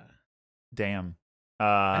 Yeah. Damn.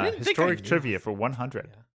 I didn't think I Historic knew. trivia for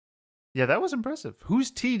 100. Yeah, that was impressive.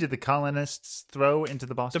 Whose tea did the colonists throw into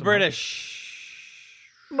the Boston The British.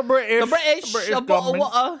 The British. A bottle of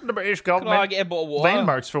water. The British Can I government. get a bottle of water?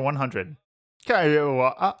 Landmarks for 100.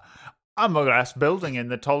 I'm a glass building in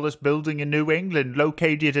the tallest building in New England,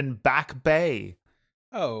 located in Back Bay.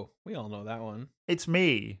 Oh, we all know that one. It's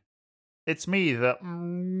me. The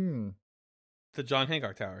John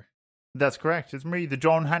Hancock Tower. That's correct. It's me, the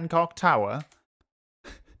John Hancock Tower.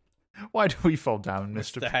 Why do we fall down,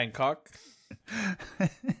 Mr. Hancock?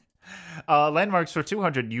 Landmarks for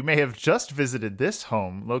 200. You may have just visited this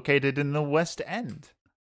home, located in the West End.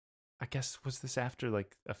 I guess, was this after,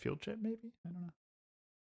 a field trip, maybe? I don't know.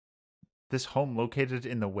 This home located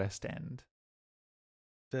in the West End.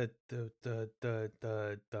 I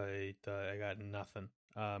got nothing.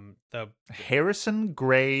 The Harrison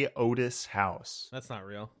Gray Otis House. That's not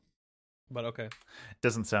real. But okay.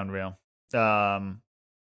 Doesn't sound real. I'm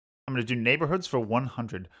going to do neighborhoods for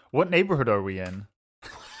 100. What neighborhood are we in?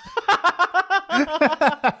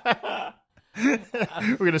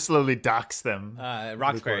 We're going to slowly dox them.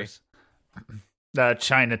 Roxbury.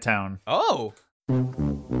 Chinatown. Oh.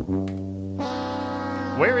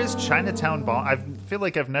 Where is Chinatown, Boston? I feel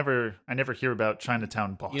like I never hear about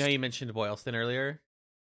Chinatown, Boston. You mentioned Boylston earlier.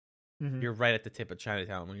 Mm-hmm. You're right at the tip of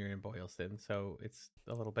Chinatown when you're in Boylston, so it's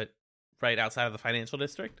a little bit right outside of the financial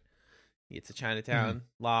district. It's a Chinatown,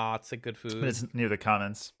 lots of good food. It's near the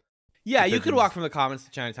Commons. Yeah, you could walk from the Commons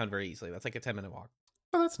to Chinatown very easily. That's like a 10-minute walk.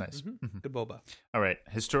 Oh, that's nice. Mhm. Good boba. All right,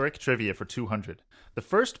 historic trivia for 200. The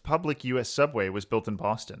first public U.S. subway was built in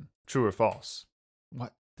Boston. True or false?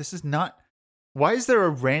 What? This is not. Why is there a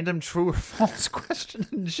random true or false question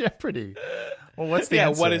in Jeopardy? Well, what's the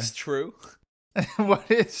answer? What is true? What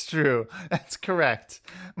is true? That's correct.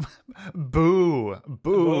 Boo.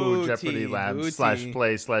 Booty, Jeopardy Labs booty.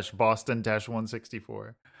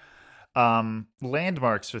 /play/Boston-164.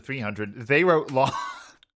 Landmarks for 300. They wrote law.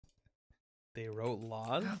 They wrote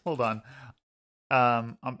laws? Hold on.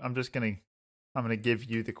 I'm gonna give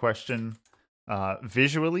you the question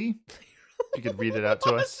visually. You could read it out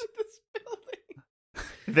to us.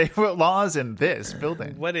 They wrote laws in this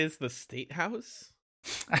building. What is the State House?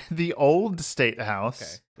 The old State House.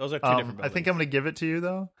 Okay. Those are two different buildings. I think I'm going to give it to you,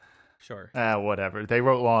 though. Sure. Whatever. They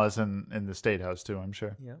wrote laws in the State House, too, I'm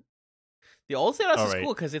sure. Yeah. The old State House All is right.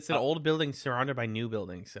 cool because it's an old building surrounded by new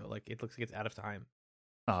buildings. So, like, it looks like it's out of time.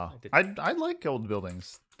 I like old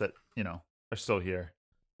buildings that, are still here.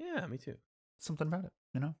 Yeah, me too. Something about it,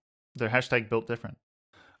 They're hashtag built different.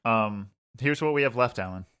 Here's what we have left,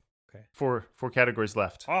 Alan. Okay. Four categories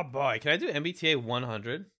left. Oh, boy. Can I do MBTA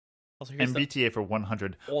 100? Also, here's MBTA for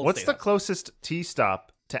 100. Old What's State the House. closest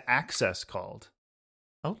T-stop to Access called?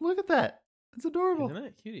 Oh, look at that. It's adorable. Isn't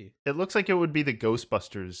it? Cutie. It looks like it would be the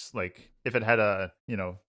Ghostbusters, like if it had a,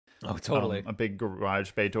 Oh, totally. a big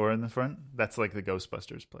garage bay door in the front. That's like the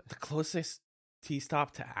Ghostbusters place. The closest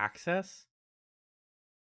T-stop to Access?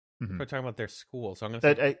 Mhm. We're talking about their school. So I'm going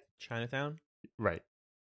to say I- Chinatown. Right.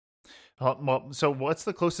 Well, so what's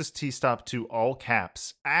the closest T-stop to all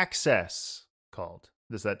caps Access called?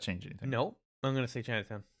 Does that change anything? No. I'm going to say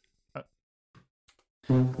Chinatown.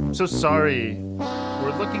 I'm so sorry.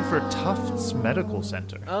 We're looking for Tufts Medical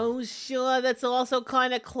Center. Oh, sure. That's also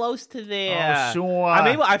kind of close to there. Oh, sure.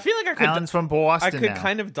 I feel like I could. Alan's from Boston I could now.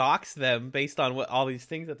 kind of dox them based on what all these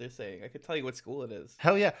things that they're saying. I could tell you what school it is.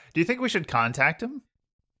 Hell yeah. Do you think we should contact him?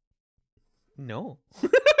 No.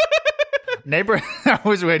 I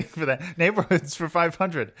was waiting for that. Neighborhoods for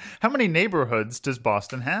 500. How many neighborhoods does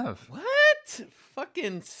Boston have? What?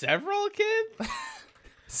 Fucking several, kid?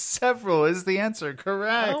 Several is the answer.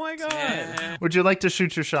 Correct. Oh my god. Would you like to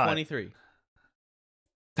shoot your shot? 23.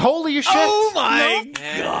 Holy shit. Oh my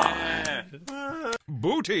god.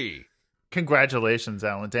 Booty. Congratulations,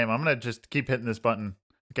 Alan. Damn, I'm going to just keep hitting this button.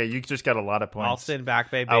 Okay, you just got a lot of points. Alston, Back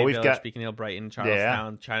Bay, Bay we've Village, got- Beacon Hill, Brighton,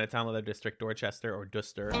 Charlestown, Chinatown, Leather District, Dorchester or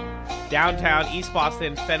Duster, Downtown, East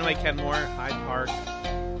Boston, Fenway, Kenmore, Hyde Park,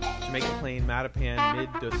 Jamaica Plain, Mattapan,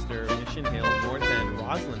 Mid-Duster, Mission Hill, North End,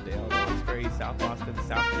 Roslindale, Roxbury, South Boston,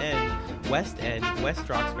 South End, West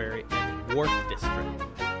Roxbury, and Wharf District.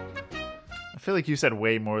 I feel like you said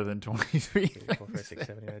way more than 23. 3, 4, 5, 6,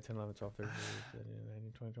 7, 8, 10, 11, 12, 13, 14, 15,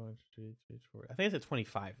 20, 21, 22, 23, 24. I think it's at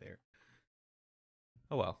 25 there.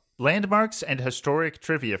 Oh well. Landmarks and historic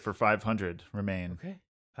trivia for 500 remain. Okay.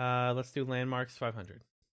 Let's do landmarks 500.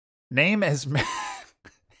 Name as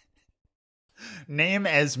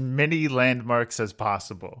many landmarks as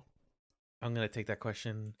possible. I'm gonna take that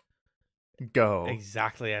question Go.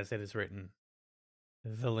 exactly as it is written.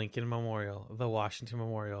 The Lincoln Memorial, the Washington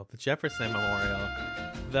Memorial, the Jefferson Memorial,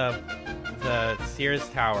 the Sears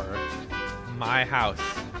Tower, my house,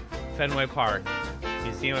 Fenway Park,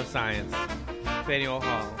 Museum of Science, Faneuil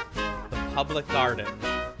Hall, the Public Garden,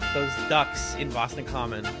 those ducks in Boston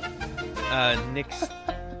Common, Nick's,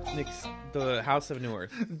 the House of Newark.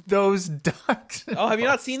 Those ducks. Oh, have you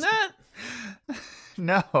not seen that?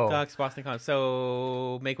 No. Ducks, Boston Common.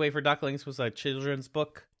 So, Make Way for Ducklings was a children's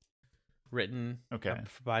book written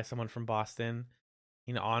by someone from Boston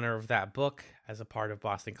in honor of that book as a part of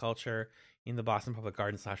Boston culture. In the Boston Public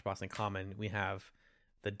Garden / Boston Common, we have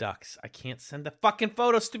the ducks. I can't send the fucking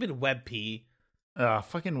photo, stupid WebP.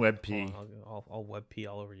 Fucking WebP. I'll WebP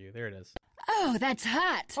all over you. There it is. Oh, that's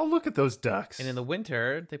hot. Oh, look at those ducks. And in the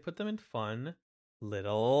winter, they put them in fun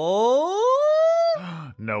little...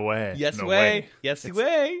 No way. Yes no way. Yes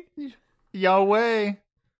way. Yahweh.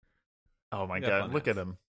 Oh my They got god, fun look hats. at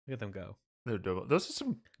them. Look at them go. They're adorable. Those are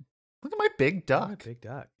some. Look at my big Oh, duck. big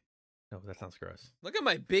duck. No, that sounds gross. Look at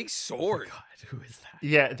my big sword. Oh, God, who is that?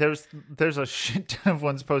 Yeah, there's a shit ton of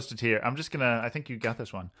ones posted here. I'm just gonna. I think you got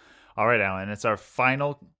this one. All right, Alan. It's our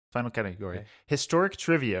final category. Okay. Historic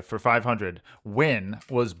trivia for 500. When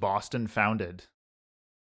was Boston founded?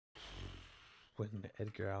 When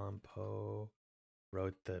Edgar Allan Poe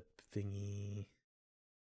wrote the thingy,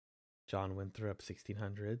 John Winthrop,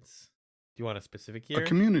 1600s. Do you want a specific year? A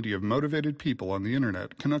community of motivated people on the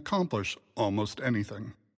internet can accomplish almost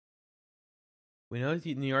anything. We know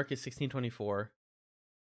New York is 1624.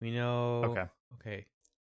 We know... Okay. Okay.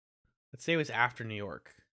 Let's say it was after New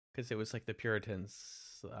York, because it was like the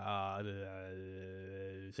Puritans.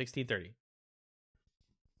 1630.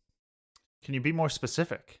 Can you be more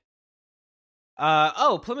specific?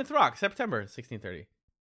 Plymouth Rock, September 1630.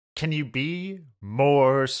 Can you be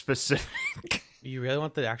more specific? You really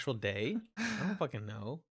want the actual day? I don't fucking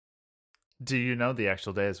know. Do you know the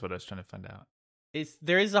actual day is what I was trying to find out.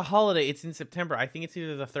 There is a holiday. It's in September. I think it's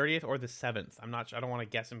either the 30th or the 7th. I'm not sure. I don't want to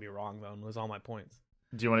guess and be wrong, though, and lose all my points.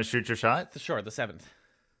 Do you want to shoot your shot? Sure, the 7th.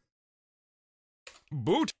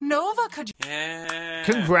 Boot. Nova could.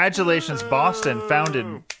 Congratulations, Boston,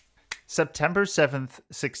 founded September 7th,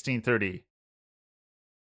 1630.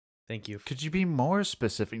 Thank you. Could you be more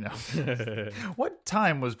specific? No. What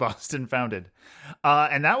time was Boston founded?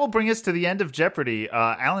 And that will bring us to the end of Jeopardy.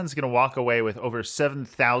 Alan's going to walk away with over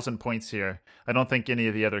 7,000 points here. I don't think any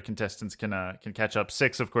of the other contestants can catch up.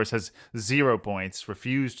 Six, of course, has 0 points,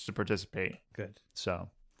 refused to participate. Good. So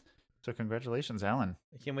congratulations, Alan.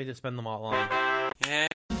 I can't wait to spend them all on.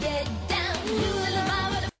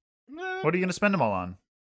 What are you going to spend them all on?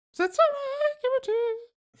 That's all right. Give it to you.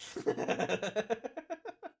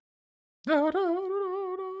 I'm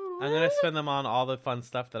going to spend them on all the fun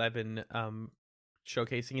stuff that I've been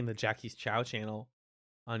showcasing in the Jackie's Chow channel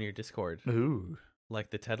on your Discord. Ooh.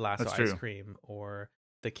 Like the Ted Lasso That's ice true. cream, or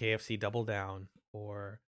the KFC Double Down,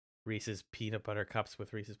 or Reese's Peanut Butter Cups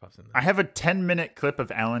with Reese's Puffs in them. I have a 10-minute clip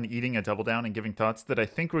of Alan eating a Double Down and giving thoughts that I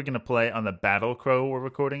think we're going to play on the Battle Crow we're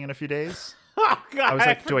recording in a few days. Oh, God, I was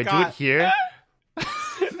like, do I do it here?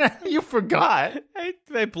 You forgot.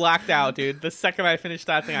 I blacked out, dude. The second I finished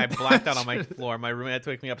that thing, I blacked out on my floor. My roommate had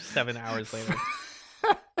to wake me up 7 hours later.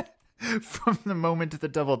 From the moment the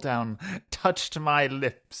Double Down touched my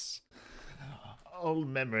lips, all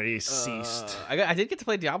memories ceased. I did get to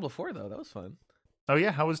play Diablo 4, though. That was fun. Oh,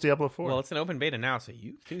 yeah? How was Diablo 4? Well, it's an open beta now, so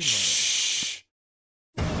you too. Shh.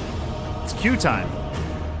 It's Q time.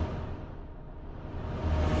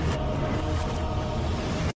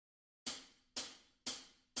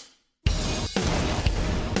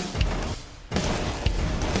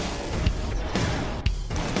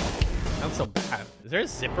 Sounds so bad. Is there a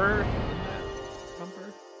zipper in that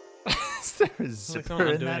bumper? Is there a like zipper someone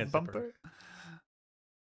in undoing that a zipper. bumper?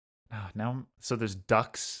 Oh, now, so there's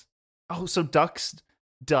ducks. Oh, so ducks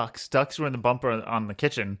were in the bumper on the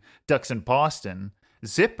kitchen. Ducks in Boston.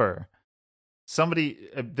 Zipper. Somebody,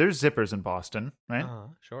 there's zippers in Boston, right?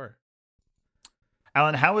 Sure.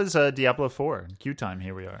 Alan, how is Diablo 4? Q time,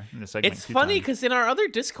 here we are in the segment. It's Q funny time. because in our other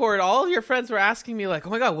Discord, all of your friends were asking me like, "Oh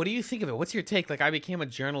my god, what do you think of it? What's your take?" Like, I became a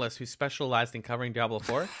journalist who specialized in covering Diablo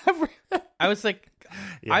 4. I was like,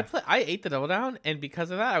 Yeah. I ate the Double Down, and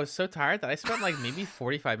because of that, I was so tired that I spent like maybe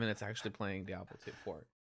 45 minutes actually playing Diablo 4.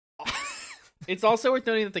 It's also worth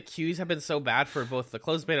noting that the queues have been so bad for both the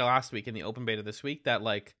closed beta last week and the open beta this week that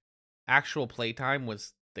like actual playtime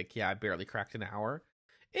was like, I barely cracked an hour.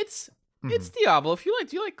 It's Diablo. If you like,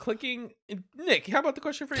 do you like clicking? Nick, how about the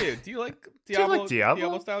question for you? Do you like Diablo?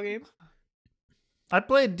 Diablo style games? I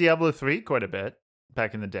played Diablo 3 quite a bit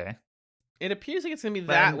back in the day. It appears like it's gonna be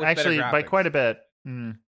that with actually better by graphics. quite a bit.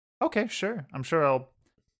 Okay, sure. I'm sure I'll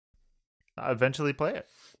eventually play it.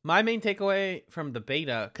 My main takeaway from the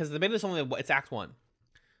beta, because the beta is only it's Act 1,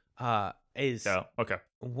 is okay.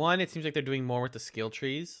 One, it seems like they're doing more with the skill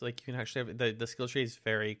trees. Like you can actually have the skill tree is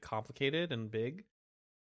very complicated and big.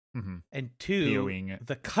 Mm-hmm. And two, POing it.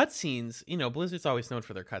 the cutscenes. You know, Blizzard's always known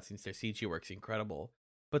for their cutscenes. Their CG work's incredible,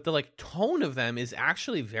 but the like tone of them is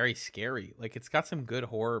actually very scary. Like it's got some good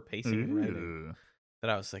horror pacing and writing. That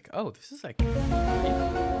I was like, oh, this is like.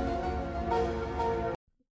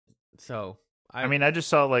 So. I mean, I just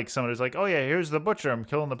saw like someone who's like, "Oh yeah, here's the butcher. I'm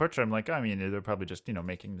killing the butcher." I'm like, I mean, they're probably just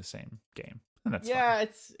making the same game, and that's fine.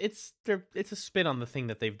 It's a spin on the thing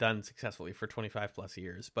that they've done successfully for 25 plus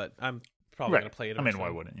years. But I'm probably gonna play it. I mean, why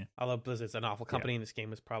eventually. wouldn't you? Although Blizzard's an awful company, and this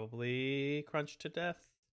game is probably crunched to death.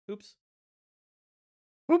 Oops.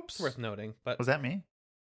 Worth noting, but Was that me?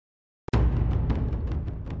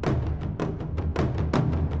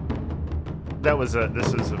 That was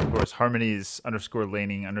this is of course Harmonies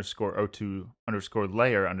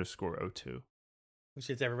 _laning_02_layer_02,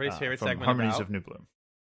 which is everybody's favorite from segment. Harmonies about. of New Bloom.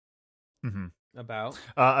 Mm-hmm.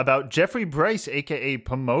 About Jeffrey Bryce, aka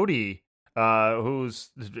Pomodi,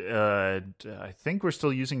 who's I think we're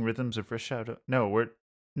still using Rhythms of Rift Shadow. No, we're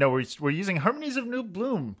using Harmonies of New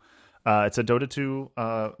Bloom. It's a Dota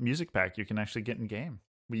 2 music pack you can actually get in game.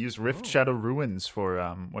 We use Rift Shadow Ruins for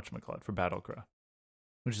whatchamacallit, for Battlecry,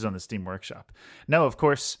 which is on the Steam Workshop. No, of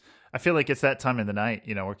course, I feel like it's that time of the night.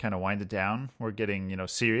 You know, we're kind of winded down. We're getting,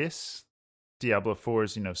 serious. Diablo 4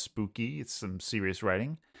 is, spooky. It's some serious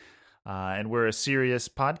writing. And we're a serious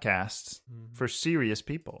podcast for serious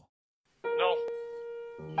people. No.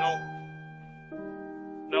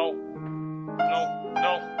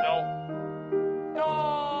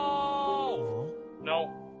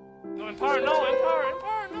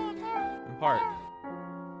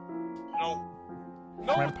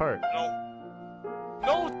 apart. No.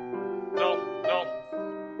 No. No. No.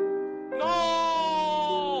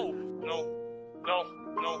 No. No. No.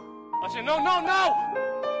 No. I said no. No. No.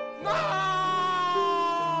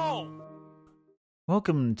 No.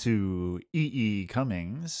 Welcome to E.E.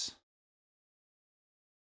 Cummings.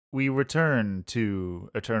 We return to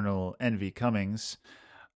Eternal Envy Cummings.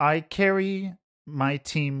 I carry my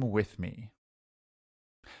team with me.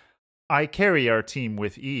 I carry our team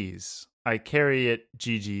with ease. I carry it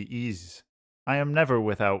GGEs. I am never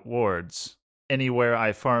without wards. Anywhere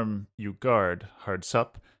I farm, you guard, hard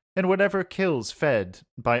sup, and whatever kills fed,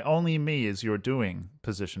 by only me is your doing,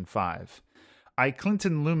 position 5. I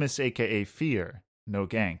Clinton Loomis aka Fear, no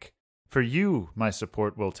gank. For you, my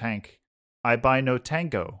support will tank. I buy no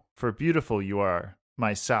tango, for beautiful you are,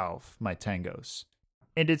 my salve, my tangos.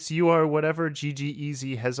 And it's you are whatever GG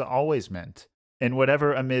Easy has always meant, and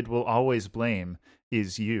whatever Amid will always blame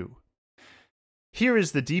is you. Here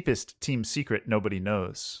is the deepest team secret nobody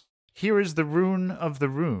knows. Here is the rune of the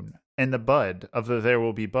rune, and the bud of the there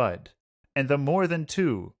will be bud, and the more than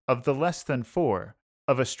 2 of the less than 4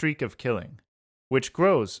 of a streak of killing, which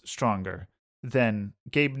grows stronger than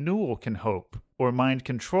Gabe Newell can hope, or mind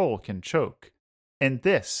control can choke. And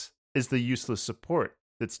this is the useless support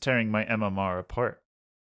that's tearing my MMR apart.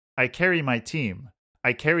 I carry my team.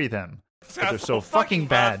 I carry them. But they're so fucking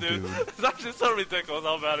bad, dude. It's actually so ridiculous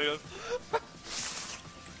how bad it is.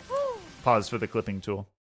 Pause for the clipping tool.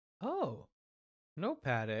 Oh.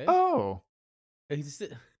 Notepad, eh? Oh. Is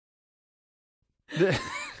it-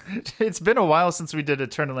 It's been a while since we did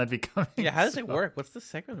Eternal Envy Cummings. Yeah, how does it work? What's the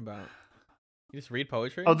segment about? You just read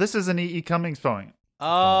poetry? Oh, this is an E.E. Cummings poem.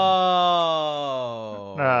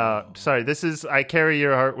 Oh. Sorry, this is I carry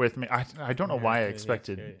your heart with me. I don't know why I Okay,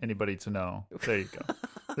 expected that's great. anybody to know. There you go.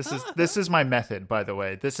 This is my method, by the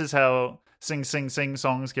way. This is how sing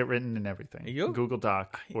songs get written and everything. Google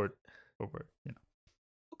Doc or Word, you know.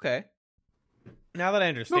 Okay. Now that I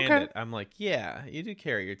understand Okay. it, I'm like, yeah, you do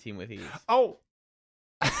carry your team with ease. Oh,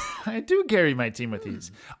 I do carry my team with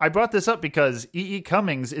ease. I brought this up because E.E.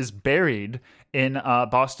 Cummings is buried in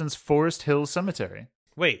Boston's Forest Hill Cemetery.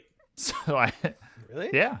 Wait. So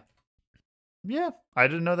Really? Yeah. I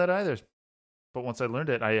didn't know that either. But once I learned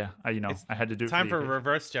it, I had to do it. Time for for the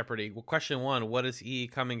reverse Jeopardy. Well, question 1, what does E.E.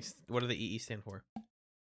 Cummings, what do the E.E. stand for?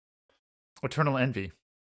 Eternal Envy.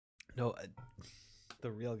 No,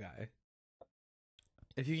 the real guy.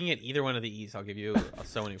 If you can get either one of the E's, I'll give you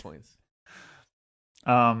so many points.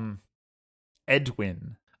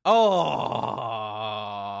 Edwin.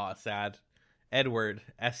 Oh, sad. Edward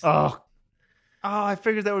S. Oh, I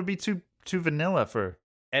figured that would be too vanilla for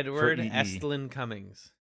Edward for EE. Estlin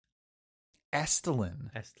Cummings.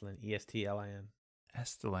 Estlin. Estlin.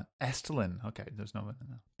 Estlin. Estlin. Okay, there's no.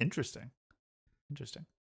 Interesting.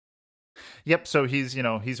 Yep. So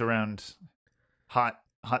he's around hot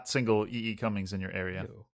single E.E. Cummings in your area.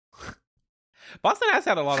 Boston has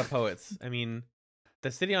had a lot of poets. I mean,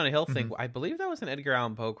 the City on a Hill thing, I believe that was an Edgar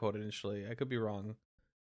Allan Poe quote initially. I could be wrong.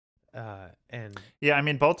 And yeah, I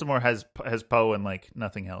mean, Baltimore has Poe and like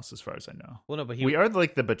nothing else as far as I know. Well, no, but we are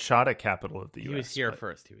like the bachata capital of the U.S. He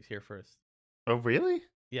was here first. Oh, really?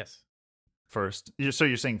 Yes. First. So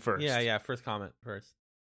you're saying first? Yeah. First comment first.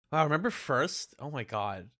 Wow, remember first? Oh my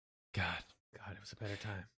God, it was a better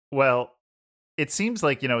time. Well, it seems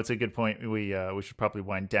like it's a good point. We should probably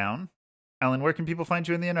wind down. Alan, where can people find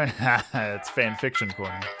you in the internet? It's fan fiction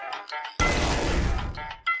corner.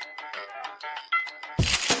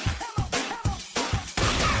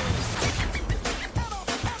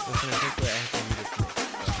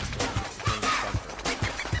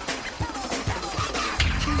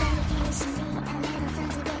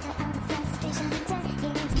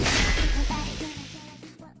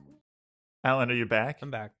 Alan, are you back? I'm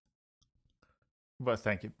back. Well,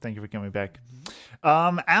 thank you for coming back.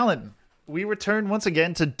 Alan, we return once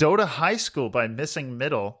again to Dota High School by Missing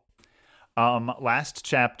Middle. Last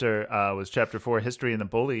chapter was chapter 4, History and the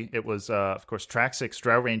Bully. It was, of course, track 6,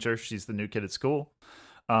 Drow Ranger. She's the new kid at school.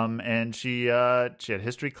 And she had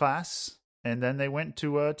history class, and then they went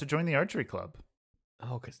to join the archery club.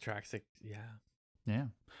 Oh, because track 6, yeah. Yeah.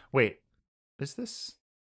 Wait, is this?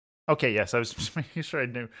 Okay, yes, I was just making sure I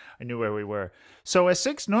knew where we were. So as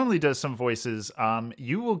 6 normally does some voices,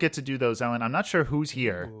 you will get to do those, Alan. I'm not sure who's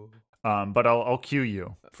here, but I'll cue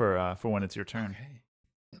you for when it's your turn.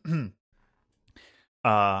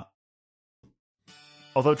 Okay.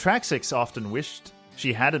 Although track 6 often wished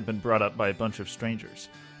she hadn't been brought up by a bunch of strangers,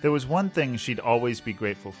 there was one thing she'd always be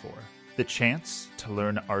grateful for: the chance to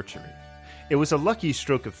learn archery. It was a lucky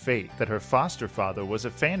stroke of fate that her foster father was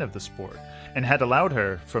a fan of the sport and had allowed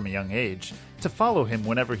her, from a young age, to follow him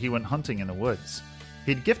whenever he went hunting in the woods.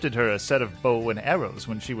 He'd gifted her a set of bow and arrows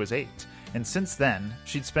when she was 8, and since then,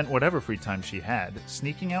 she'd spent whatever free time she had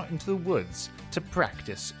sneaking out into the woods to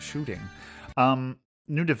practice shooting.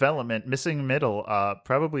 New development, missing middle,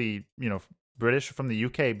 probably, British from the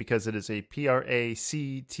UK because it is a practise.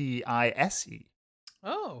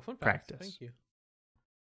 Oh, fun fact. Practice. Thank you.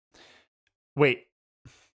 Wait.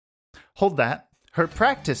 Hold that. Her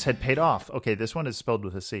practice had paid off. Okay, this one is spelled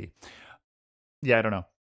with a C. Yeah, I don't know.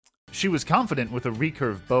 She was confident with a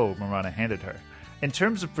recurve bow Marana handed her. In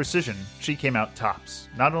terms of precision, she came out tops,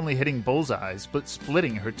 not only hitting bullseyes, but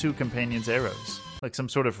splitting her 2 companions' arrows, like some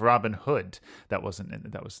sort of Robin Hood. That was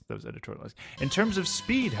editorialized. In terms of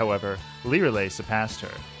speed, however, Lirelei surpassed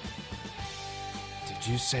her. Did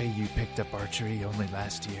you say you picked up archery only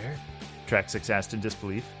last year? Traxix asked in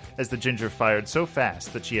disbelief, as the ginger fired so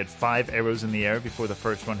fast that she had 5 arrows in the air before the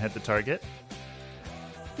first one hit the target.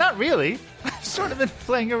 Not really. I've sort of been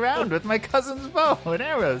playing around with my cousin's bow and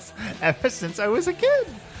arrows ever since I was a kid.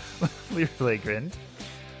 Lirelei grinned.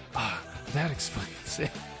 That explains it.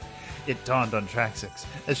 It dawned on Traxix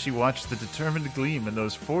as she watched the determined gleam in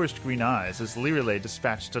those forest green eyes as Lirelei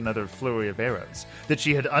dispatched another flurry of arrows, that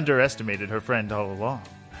she had underestimated her friend all along.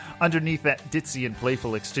 Underneath that ditzy and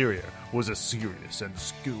playful exterior was a serious and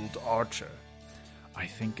skilled archer. I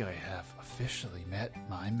think I have officially met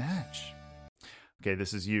my match. Okay,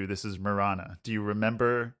 this is you. This is Marana. Do you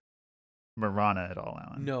remember Marana at all,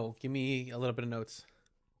 Alan? No, give me a little bit of notes.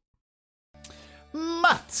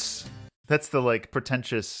 Mutts! That's the,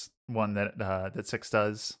 pretentious one that Six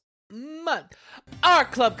does. Our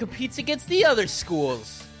club competes against the other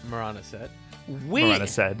schools, Marana said.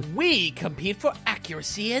 We compete for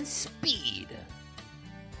accuracy and speed.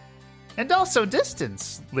 And also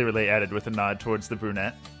distance, Lirelei added with a nod towards the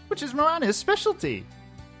brunette, which is Marana's specialty.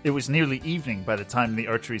 It was nearly evening by the time the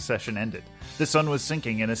archery session ended. The sun was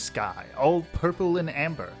sinking in a sky, all purple and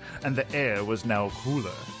amber, and the air was now cooler.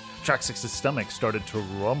 Traxix's stomach started to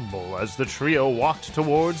rumble as the trio walked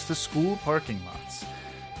towards the school parking lots.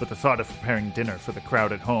 But the thought of preparing dinner for the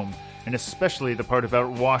crowd at home, and especially the part about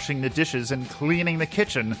washing the dishes and cleaning the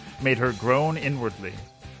kitchen, made her groan inwardly.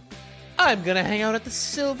 I'm gonna hang out at the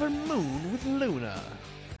Silver Moon with Luna.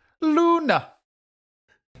 Luna!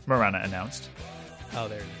 Marana announced. Oh,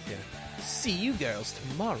 there it is, yeah. See you girls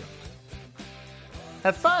tomorrow.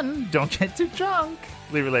 Have fun, don't get too drunk.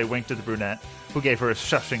 Lirelei winked at the brunette, who gave her a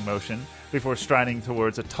shushing motion before striding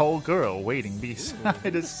towards a tall girl waiting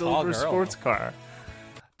beside a silver sports car.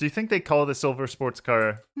 Do you think they call the silver sports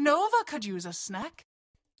car... Nova could use a snack.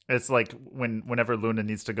 It's like whenever Luna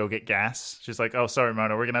needs to go get gas, she's like, oh, sorry,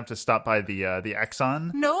 Marna, we're going to have to stop by the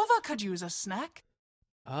Exxon. Nova could use a snack.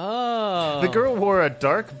 Oh. The girl wore a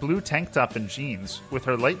dark blue tank top and jeans with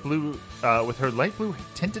her light blue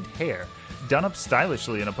tinted hair done up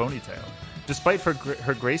stylishly in a ponytail. Despite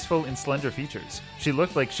her graceful and slender features, she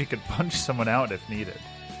looked like she could punch someone out if needed.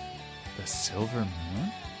 The Silver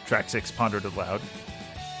Moon? Traxix pondered aloud.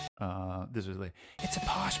 This was like, it's a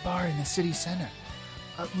posh bar in the city center.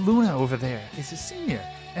 Luna over there is a senior,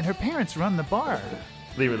 and her parents run the bar.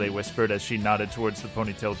 Lirelei whispered as she nodded towards the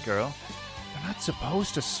ponytailed girl. They're not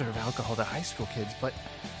supposed to serve alcohol to high school kids, but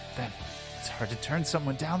then it's hard to turn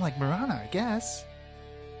someone down like Marana, I guess.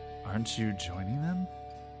 Aren't you joining them?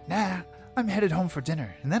 Nah, I'm headed home for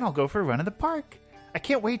dinner, and then I'll go for a run in the park. I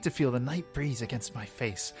can't wait to feel the night breeze against my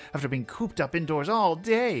face after being cooped up indoors all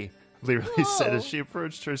day, Lirelei said as she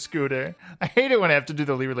approached her scooter. I hate it when I have to do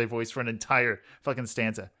the Lirelei voice for an entire fucking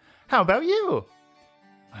stanza. How about you?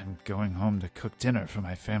 I'm going home to cook dinner for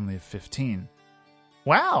my family of 15.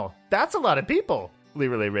 Wow, that's a lot of people.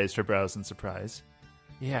 Lirelei raised her brows in surprise.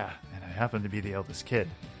 Yeah, and I happen to be the eldest kid.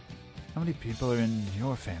 How many people are in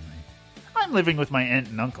your family? I'm living with my aunt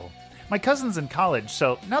and uncle. My cousin's in college,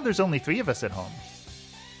 so now there's only 3 of us at home.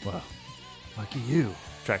 Well, lucky you,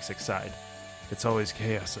 Traxix sighed. It's always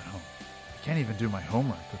chaos at home. I can't even do my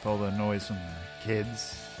homework with all the noise from the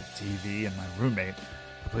kids, the TV, and my roommate,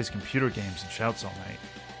 who plays computer games and shouts all night.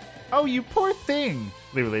 Oh, you poor thing!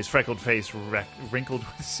 Lirelei's freckled face wrinkled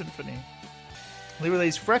with sympathy.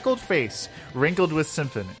 Lirelei's freckled face wrinkled with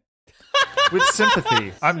sympathy. With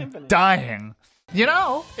sympathy. I'm dying. You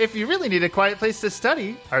know, if you really need a quiet place to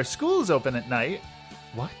study, our school's open at night.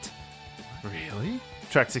 What? Really?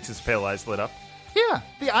 Traxix's pale eyes lit up. Yeah,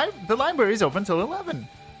 the library's open till 11.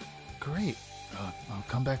 Great. I'll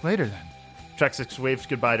come back later then. Traxix waved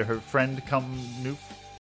goodbye to her friend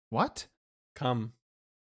What? Come.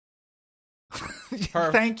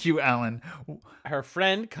 Thank you, Alan. Her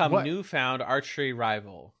friend newfound archery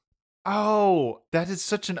rival. Oh, that is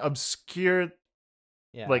such an obscure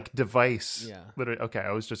device. Yeah. Literally. Okay,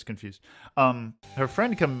 I was just confused. Her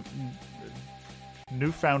friend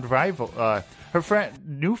newfound rival. Her friend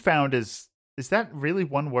newfound is that really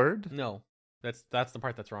one word? No, that's the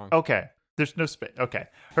part that's wrong. Okay, there's no space. Okay,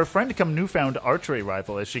 her friend come newfound archery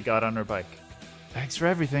rival as she got on her bike. Thanks for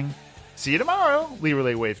everything. See you tomorrow.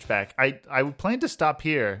 Leroy waved back. I would plan to stop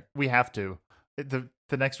here. We have to. The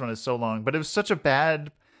next one is so long, but it was such a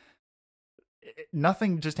bad.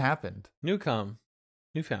 Nothing just happened. Newfound.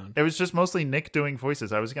 It was just mostly Nick doing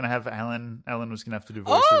voices. I was gonna have Alan. Alan was gonna have to do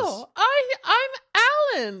voices. Oh, I'm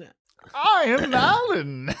Alan. I am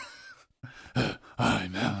Alan.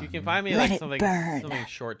 I'm Alan. If you can find me like something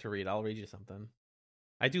short to read, I'll read you something.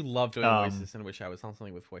 I do love doing voices and wish I was on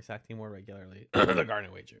something with voice acting more regularly. The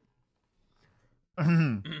Garden Wager.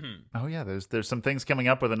 Oh yeah, there's some things coming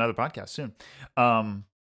up with another podcast soon.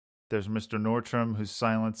 There's Mr. Nordstrom, who's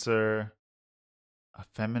Silencer, a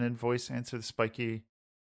feminine voice answer the spiky.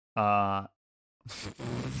 Okay,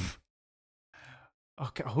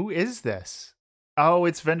 who is this? Oh,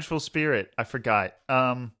 it's Vengeful Spirit. I forgot.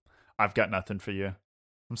 I've got nothing for you.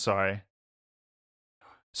 I'm sorry.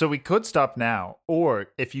 So we could stop now, or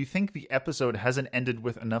if you think the episode hasn't ended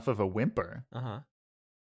with enough of a whimper,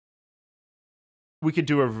 we could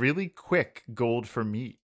do a really quick gold for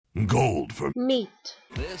meat. Gold for meat.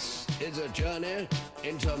 This is a journey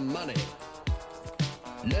into money.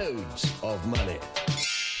 Loads of money.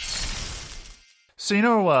 So you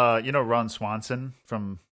know Ron Swanson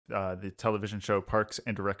from the television show Parks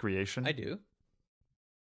and Recreation? I do.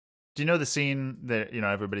 Do you know the scene that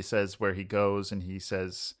everybody says where he goes and he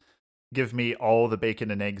says, "Give me all the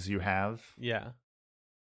bacon and eggs you have"? Yeah.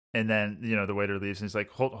 And then the waiter leaves and he's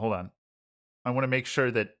like, "Hold on. I want to make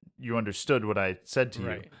sure that you understood what I said to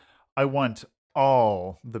you. I want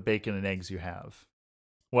all the bacon and eggs you have."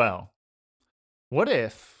 Well, what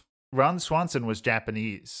if Ron Swanson was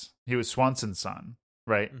Japanese? He was Swanson's son,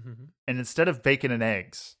 right? Mm-hmm. And instead of bacon and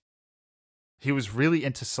eggs, he was really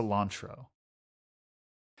into cilantro.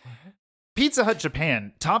 Pizza Hut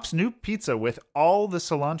Japan tops new pizza with all the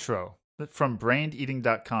cilantro from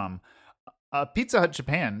brandeating.com. Pizza Hut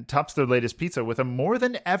Japan tops their latest pizza with a more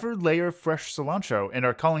than ever layer of fresh cilantro and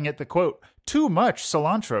are calling it the, quote, too much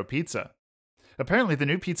cilantro pizza. Apparently, the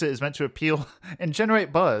new pizza is meant to appeal and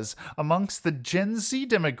generate buzz amongst the Gen Z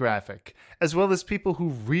demographic, as well as people who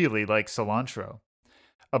really like cilantro.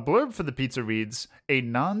 A blurb for the pizza reads, "A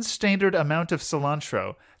non-standard amount of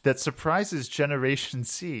cilantro that surprises Generation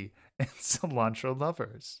Z and cilantro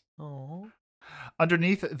lovers." Oh.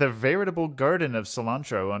 Underneath the veritable garden of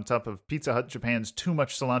cilantro on top of Pizza Hut Japan's too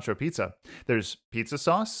much cilantro pizza, there's pizza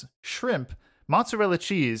sauce, shrimp, mozzarella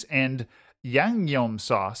cheese, and yangnyeom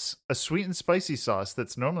sauce, a sweet and spicy sauce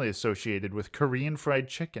that's normally associated with Korean fried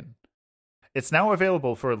chicken. It's now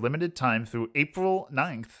available for a limited time through April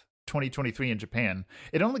 9th, 2023 in Japan.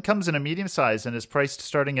 It only comes in a medium size and is priced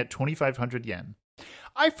starting at 2,500 yen.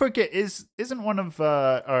 I forget, isn't one of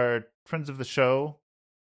our friends of the show,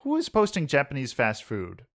 who is posting Japanese fast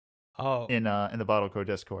food? Oh, in the Bottlecore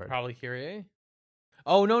Discord. Probably Kyrie.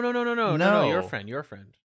 Oh no, your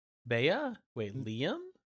friend. Bea? Wait, Liam?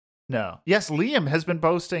 No. Yes, Liam has been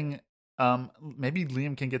posting. Maybe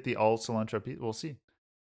Liam can get the all cilantro pizza. We'll see.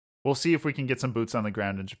 We'll see if we can get some boots on the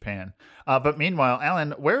ground in Japan. But meanwhile,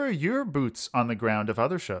 Alan, where are your boots on the ground of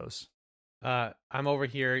other shows? I'm over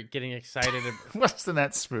here getting excited. Wasn't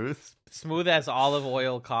that smooth? Smooth as olive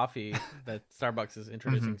oil coffee that Starbucks is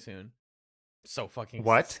introducing soon. So fucking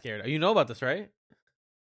scared. You know about this, right?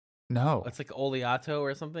 No. It's like Oleato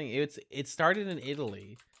or something. It started in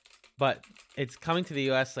Italy, but it's coming to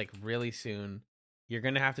the US like really soon. You're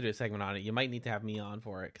gonna have to do a segment on it. You might need to have me on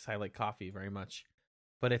for it because I like coffee very much.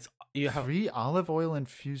 But you have free olive oil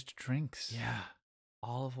infused drinks. Yeah,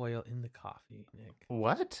 olive oil in the coffee, Nick.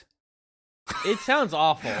 What? It sounds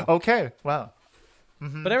awful. Okay, wow.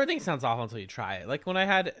 Mm-hmm. But everything sounds awful until you try it. Like when I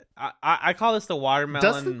had, I call this the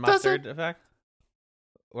watermelon mustard effect.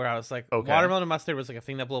 Where I was like, watermelon mustard was like a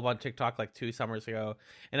thing that blew up on TikTok like 2 summers ago,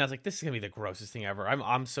 and I was like, this is gonna be the grossest thing ever.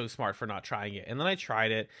 I'm so smart for not trying it. And then I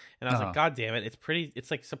tried it, and I was like, God damn it,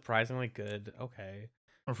 it's like surprisingly good. Okay.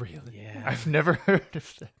 Really? Yeah. I've never heard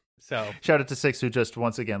of that. So shout out to Six, who just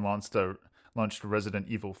once again launched Resident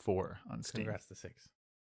Evil 4 on Steam. Congrats to Six.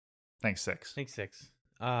 Thanks, Six. Thanks, Six.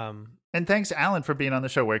 And thanks, Alan, for being on the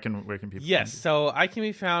show. Where can people? Yes, find you? So I can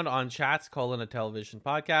be found on Chats: a television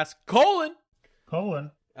podcast: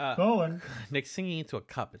 Nick singing into a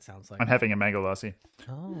cup. It sounds like I'm having a mango lassi.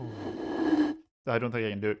 Oh, I don't think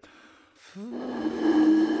I can do it.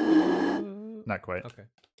 Not quite. Okay.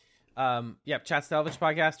 Chats Television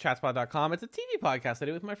Podcast, chatspod.com. It's a TV podcast I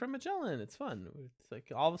do with my friend Magellan. It's fun. It's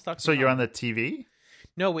like all the stuff. So you're on the TV?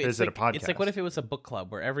 No, wait. Is it a podcast? It's like, what if it was a book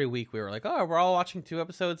club where every week we were like, oh, we're all watching 2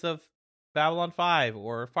 episodes of Babylon 5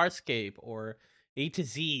 or Farscape or A to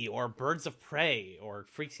Z or Birds of Prey or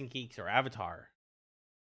Freaks and Geeks or Avatar.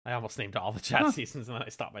 I almost named all the chat seasons and then I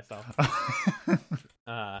stopped myself.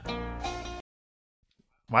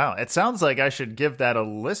 Wow, it sounds like I should give that a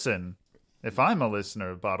listen if I'm a listener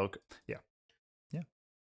of Bottle. Yeah,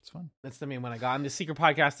 it's fun. That's the main one I got. And the secret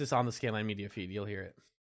podcast is on the Scanline Media feed. You'll hear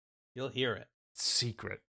it.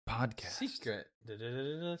 Secret podcast.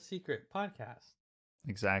 Secret podcast.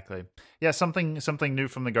 Exactly. Yeah, something new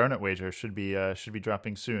from the Garnet Wager should be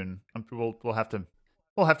dropping soon. We'll have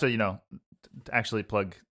to actually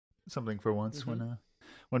plug something for once when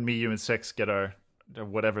me, you, and Six get our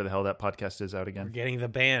whatever the hell that podcast is out again. We're getting the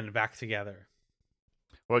band back together.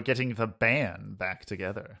 We're getting the band back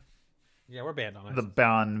together. Yeah, we're banned on it. The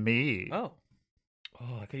Bon Me. Oh,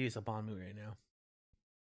 I could use a Bon Me right now.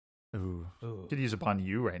 Ooh. Could use a Bon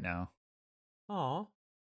You right now. Aw.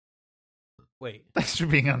 Wait. Thanks for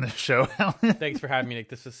being on the show, Alan. Thanks for having me, Nick.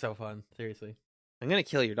 This was so fun. Seriously. I'm gonna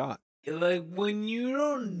kill your dog. Like, when you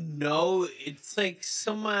don't know, it's like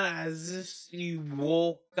someone as if you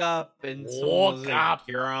woke up and someone's like,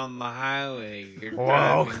 you're on the highway. You're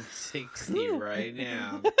driving 60 right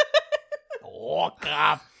now. Woke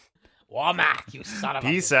up. Womack, you son of a...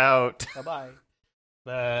 Peace out. Bye-bye.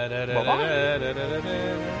 Bye-bye.